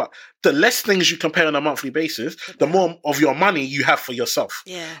basis, but the less things you can pay on a monthly basis, the more of your money you have for yourself.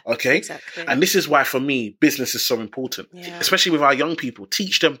 Yeah. Okay? Exactly. And this is why, for me, business is so important, especially with our young people.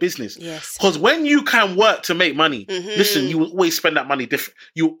 Teach them business. Yes. Because when you can work to make money, listen, you will always spend that money different.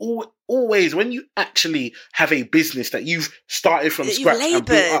 You always, when you actually have a business that you've started from scratch and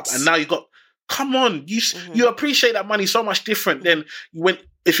built up, and now you got, come on, you appreciate that money so much different than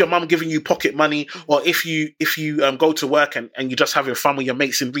if your mum giving you pocket money, or if you go to work and you're just having fun with your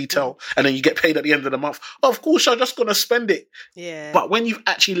mates in retail, and then you get paid at the end of the month. Of course, you're just going to spend it. Yeah. But when you've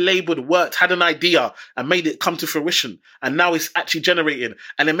actually laboured, worked, had an idea and made it come to fruition, and now it's actually generating,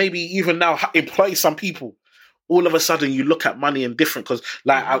 and then maybe even now employ some people, all of a sudden you look at money and different. Because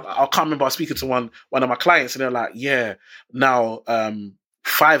like I can't remember, I was speaking to one of my clients, and they're like, yeah, now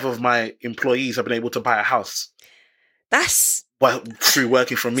 5 of my employees have been able to buy a house. That's through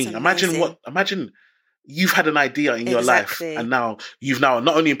working for me. Imagine you've had an idea in your life, and now you've not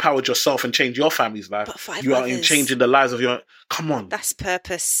only empowered yourself and changed your family's life, but you are changing the lives of your. Come on, that's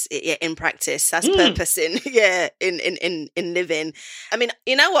purpose in practice. That's purpose in living. I mean,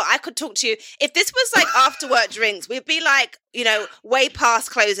 you know what? I could talk to you if this was like after work drinks. We'd be like, way past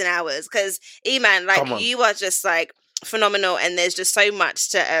closing hours, because Eman, like you are just like phenomenal, and there's just so much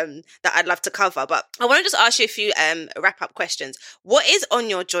to that I'd love to cover. But I want to just ask you a few wrap up questions. What is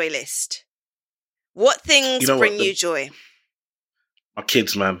on your joy list? What things bring you joy? My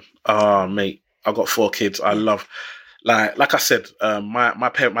kids, man. Mate, I've got 4 kids. I love, like I said,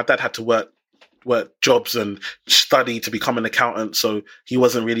 my dad had to work jobs and study to become an accountant, so he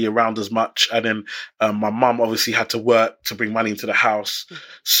wasn't really around as much. And then my mum obviously had to work to bring money into the house,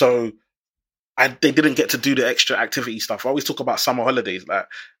 so they didn't get to do the extra activity stuff. I always talk about summer holidays. Like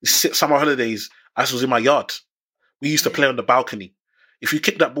summer holidays, I was in my yard. We used to play on the balcony. If you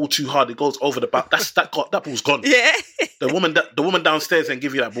kick that ball too hard, it goes over the back. That ball's gone. Yeah. The woman downstairs and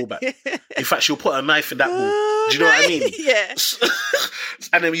give you that ball back. In fact, she'll put a knife in that ball. Do you know what I mean? Yeah.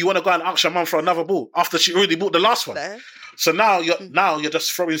 And then you want to go and ask your mum for another ball after she already bought the last one. No. So now you're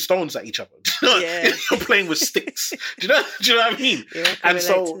just throwing stones at each other. You're playing with sticks. Do you know what I mean? Yeah, and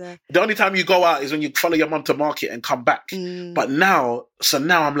so the only time you go out is when you follow your mum to market and come back. But now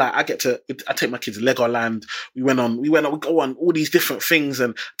I'm like, I take my kids to Legoland. We go on all these different things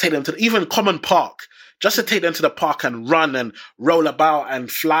and take them to even Common Park. Just to take them to the park and run and roll about and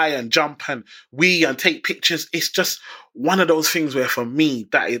fly and jump and and take pictures. It's just one of those things where for me,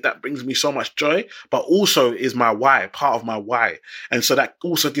 that brings me so much joy, but also is my why, part of my why. And so that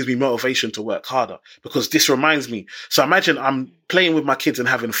also gives me motivation to work harder, because this reminds me. So imagine I'm playing with my kids and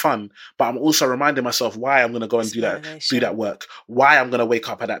having fun, but I'm also reminding myself why I'm going to go and do that work, why I'm going to wake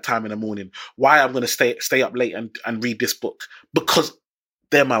up at that time in the morning, why I'm going to stay up late and read this book, because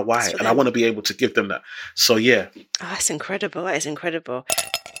they're my why, and I want to be able to give them that. So, yeah. Oh, that's incredible. That is incredible.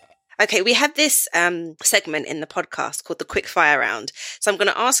 Okay, we have this segment in the podcast called the Quick Fire Round. So I'm going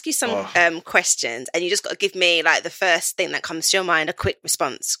to ask you some questions, and you just got to give me like the first thing that comes to your mind, a quick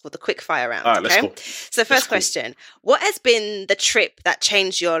response, called the Quick Fire Round. All right, okay? Let's go. So first question, what has been the trip that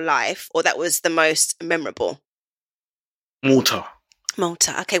changed your life, or that was the most memorable? Malta.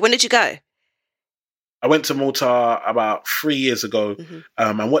 Okay, when did you go? I went to Malta about 3 years ago,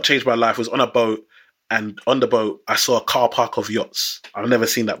 and what changed my life was on a boat, and on the boat, I saw a car park of yachts. I've never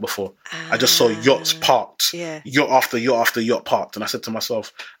seen that before. I just saw yachts parked, yacht after yacht after yacht parked, and I said to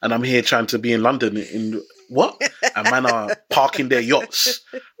myself, and I'm here trying to be in London in what? And man are parking their yachts.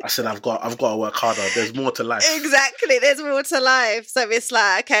 I said, I've got to work harder. There's more to life. Exactly, there's more to life. So it's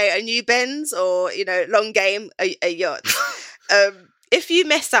like, okay, a new Benz or, long game, a yacht. If you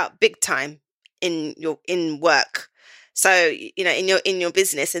mess up big time in work, so in your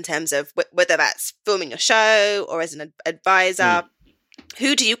business, in terms of whether that's filming your show or as an advisor,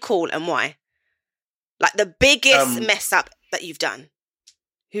 who do you call and why? Like the biggest mess up that you've done,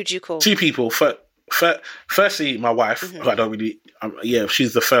 who do you call? 2 people. Firstly, my wife, who I don't really,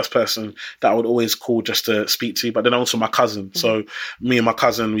 she's the first person that I would always call just to speak to, but then also my cousin. So me and my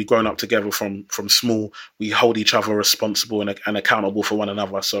cousin, we've grown up together from small. We hold each other responsible and accountable for one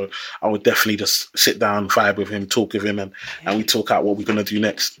another. So I would definitely just sit down, vibe with him, talk with him, and we talk out what we're going to do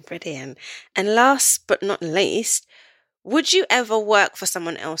next. Brilliant. And last but not least, would you ever work for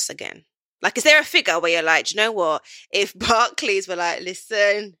someone else again? Like, is there a figure where you're like, do you know what? If Barclays were like,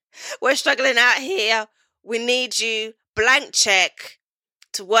 listen, we're struggling out here, we need you, blank check,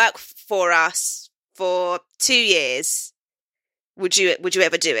 to work for us for 2 years, would you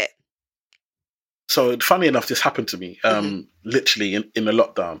ever do it? So funny enough, this happened to me, literally in the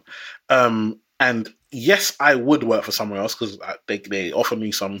lockdown. And yes, I would work for somewhere else because they offered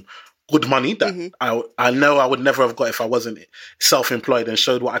me some good money that I know I would never have got if I wasn't self-employed and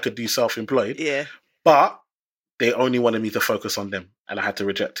showed what I could do self-employed. Yeah. But they only wanted me to focus on them, and I had to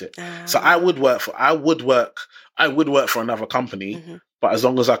reject it. So I would work for another company, but as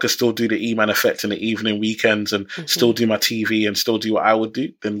long as I could still do the E-Man Effect in the evening, weekends, and still do my TV and still do what I would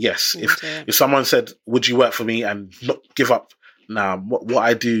do, then yes. If someone said, "Would you work for me?" and not give up, what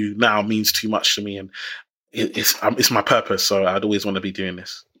I do now means too much to me, and it's my purpose. So I'd always want to be doing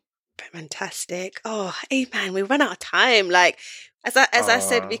this. Fantastic. Oh, hey man, we run out of time. Like, as I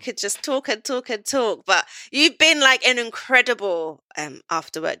said, we could just talk and talk and talk, but you've been like an incredible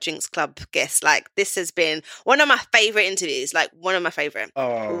After Work Drinks Club guest. Like, this has been one of my favorite interviews, like one of my favorites.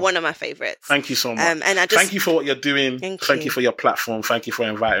 Thank you so much. And thank you for what you're doing. Thank you for your platform. Thank you for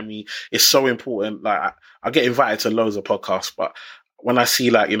inviting me. It's so important. Like, I get invited to loads of podcasts, but when I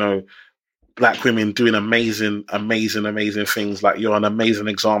see, like, Black women doing amazing things, like, you're an amazing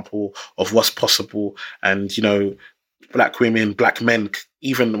example of what's possible. And, Black women, Black men,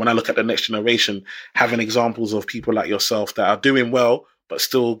 even when I look at the next generation, having examples of people like yourself that are doing well, but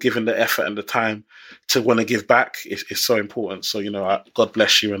still giving the effort and the time to want to give back is so important. So, God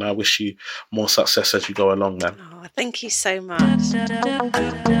bless you, and I wish you more success as you go along, man. Oh, thank you so much.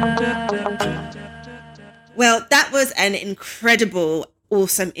 Well, that was an incredible,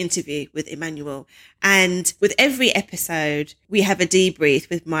 awesome interview with Emmanuel. And with every episode, we have a debrief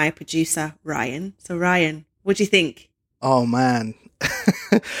with my producer, Ryan. So, Ryan, what do you think? Oh, man.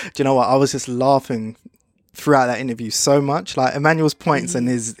 Do you know what? I was just laughing throughout that interview so much. Like, Emmanuel's points and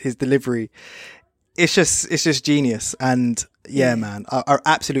his delivery, it's just genius. And yeah, man, I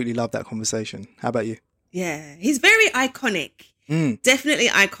absolutely love that conversation. How about you? Yeah, he's very iconic. Definitely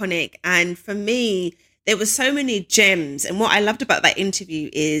iconic. And for me, there were so many gems. And what I loved about that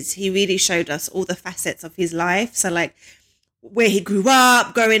interview is he really showed us all the facets of his life. So, like, where he grew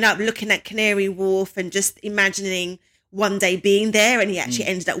up, growing up, looking at Canary Wharf and just imagining one day being there, and he actually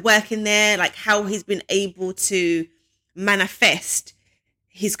ended up working there, like how he's been able to manifest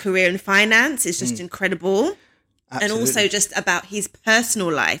his career in finance is just incredible. Absolutely. And also just about his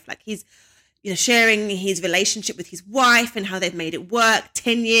personal life, like he's sharing his relationship with his wife and how they've made it work.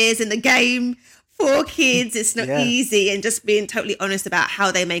 10 years in the game, 4 kids, it's not easy, and just being totally honest about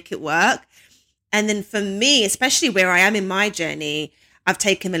how they make it work. And then for me, especially where I am in my journey, I've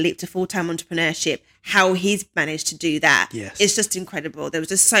taken the leap to full-time entrepreneurship. How he's managed to do that is just incredible. There was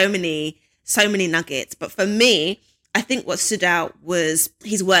just so many nuggets. But for me, I think what stood out was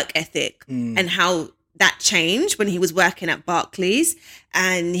his work ethic and how that changed when he was working at Barclays.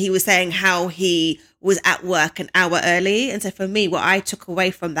 And he was saying how he was at work an hour early. And so for me, what I took away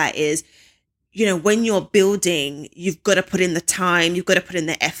from that is, when you're building, you've got to put in the time, you've got to put in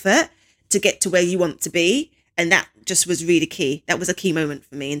the effort to get to where you want to be. And that just was really key. That was a key moment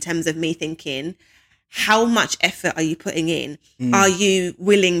for me in terms of me thinking, how much effort are you putting in? Are you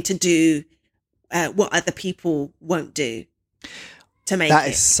willing to do what other people won't do to make That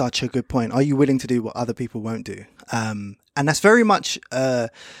it? is such a good point. Are you willing to do what other people won't do? And that's very much a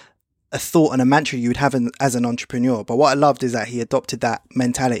thought and a mantra you would have as an entrepreneur. But what I loved is that he adopted that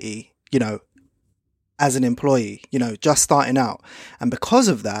mentality, as an employee, just starting out. And because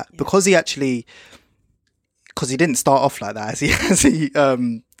of that, because he didn't start off like that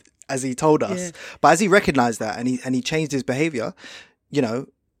as he told us, but as he recognized that and he changed his behavior,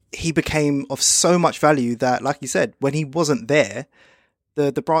 he became of so much value that, like you said, when he wasn't there,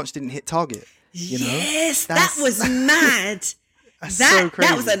 the branch didn't hit target. Yes, that was mad. So crazy.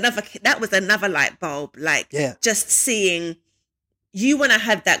 That was another light bulb. Like, just seeing, you want to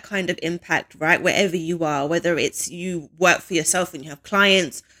have that kind of impact, right? Wherever you are, whether it's you work for yourself and you have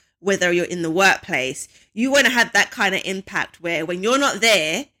clients, whether you're in the workplace, you want to have that kind of impact where when you're not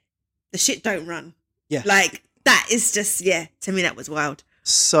there, the shit don't run. Yeah. Like, that is just, to me, that was wild.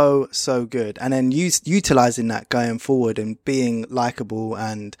 So good. And then utilizing that going forward and being likable.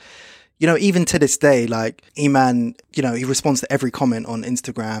 And, even to this day, like, E-Man, he responds to every comment on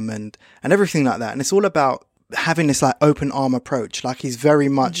Instagram and everything like that. And it's all about having this like open arm approach. Like, he's very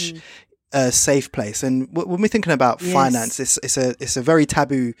much a safe place. And when we're thinking about finance, it's a very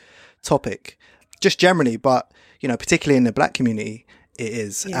taboo topic just generally, but, particularly in the Black community, it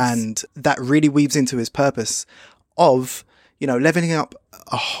is. Yes. And that really weaves into his purpose of, leveling up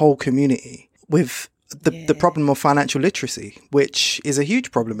a whole community with the problem of financial literacy, which is a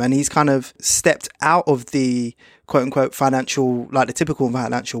huge problem. And he's kind of stepped out of the quote unquote financial, like the typical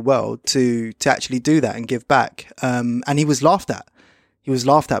financial world to actually do that and give back. And he was laughed at. He was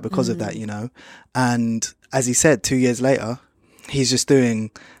laughed at because of that, you know. And as he said, 2 years later, he's just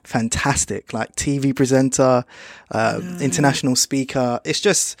doing fantastic, like TV presenter, international speaker. It's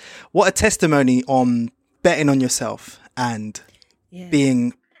just what a testimony on betting on yourself and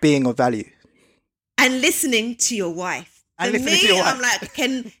being of value. And listening to your wife. For me, I'm like,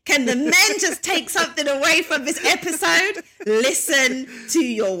 can the men just take something away from this episode? Listen to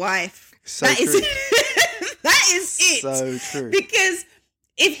your wife. That is it. So true. Because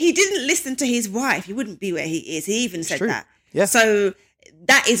if he didn't listen to his wife, he wouldn't be where he is. He even said that. Yeah. So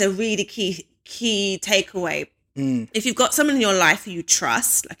that is a really key takeaway. If you've got someone in your life who you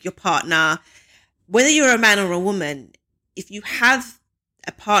trust, like your partner, whether you're a man or a woman, if you have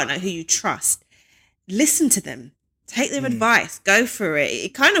a partner who you trust, listen to them, take their advice, go for it.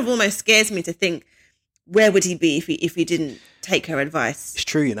 It kind of almost scares me to think, where would he be if he didn't take her advice? It's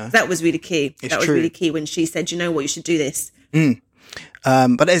true, you know. That was really key. It's that was true. really key when she said, you know what, you should do this.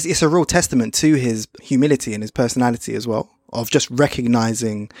 But it's a real testament to his humility and his personality as well, of just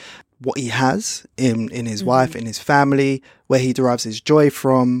recognizing what he has in his wife, in his family, where he derives his joy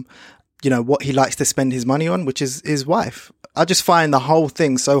from, you know, what he likes to spend his money on, which is his wife. I just find the whole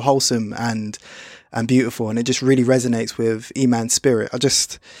thing so wholesome and beautiful, and it just really resonates with Iman's spirit.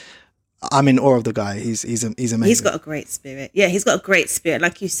 I'm in awe of the guy. He's amazing. He's got a great spirit. Yeah, he's got a great spirit.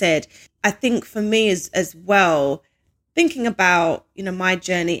 Like you said, I think for me as well, thinking about, you know, my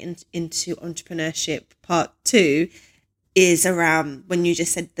journey into entrepreneurship, part 2 is around when you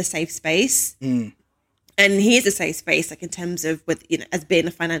just said the safe space. And here's a safe space, like in terms of with, you know, as being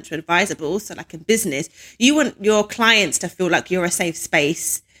a financial advisor, but also like in business, you want your clients to feel like you're a safe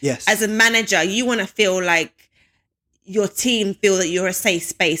space. Yes. As a manager, you want to feel like your team feel that you're a safe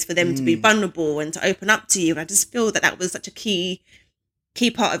space for them to be vulnerable and to open up to you. And I just feel that was such a key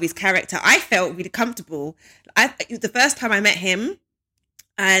part of his character. I felt really comfortable. The first time I met him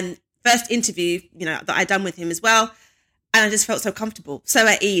and first interview, you know, that I done with him as well. And I just felt so comfortable, so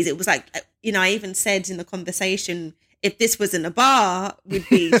at ease. It was like, you know, I even said in the conversation, if this was in a bar, we'd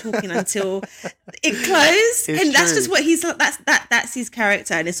be talking until it closed. And that's just what that's his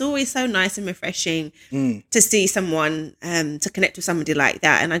character. And it's always so nice and refreshing to see someone, to connect with somebody like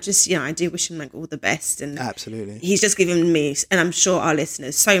that. And I just, you know, I do wish him like all the best. And absolutely, he's just given me, and I'm sure our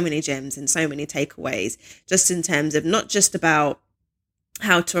listeners, so many gems and so many takeaways, just in terms of not just about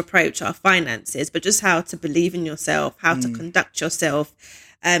how to approach our finances, but just how to believe in yourself, how to conduct yourself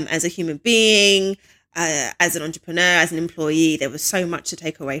as a human being, as an entrepreneur, as an employee. There was so much to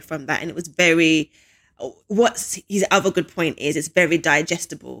take away from that. And it was what his other good point is, it's very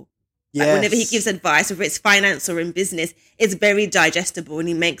digestible. Yes. Like whenever he gives advice, whether it's finance or in business, it's very digestible and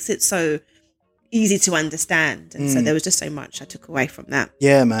he makes it so easy to understand. And so there was just so much I took away from that.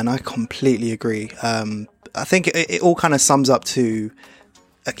 Yeah, man, I completely agree. I think it all kind of sums up to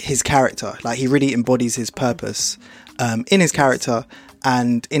his character. Like, he really embodies his purpose in his character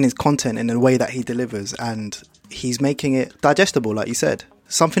and in his content, in the way that he delivers, and he's making it digestible, like you said.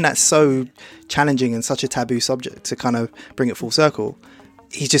 Something that's so challenging and such a taboo subject, to kind of bring it full circle,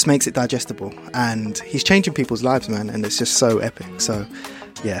 he just makes it digestible, and he's changing people's lives, man, and it's just so epic. So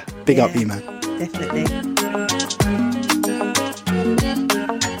yeah, big up Iman. Definitely.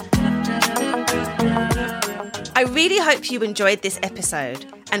 I really hope you enjoyed this episode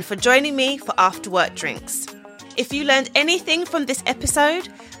and for joining me for After Work Drinks. If you learned anything from this episode,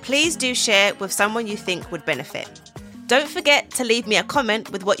 please do share with someone you think would benefit. Don't forget to leave me a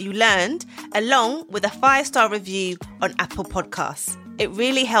comment with what you learned, along with a 5-star review on Apple Podcasts. It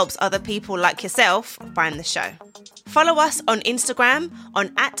really helps other people like yourself find the show. Follow us on Instagram on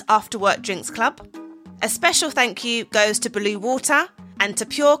 @AfterWorkDrinksClub. A special thank you goes to Blue Water and to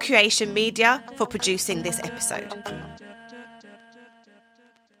Pure Creation Media for producing this episode.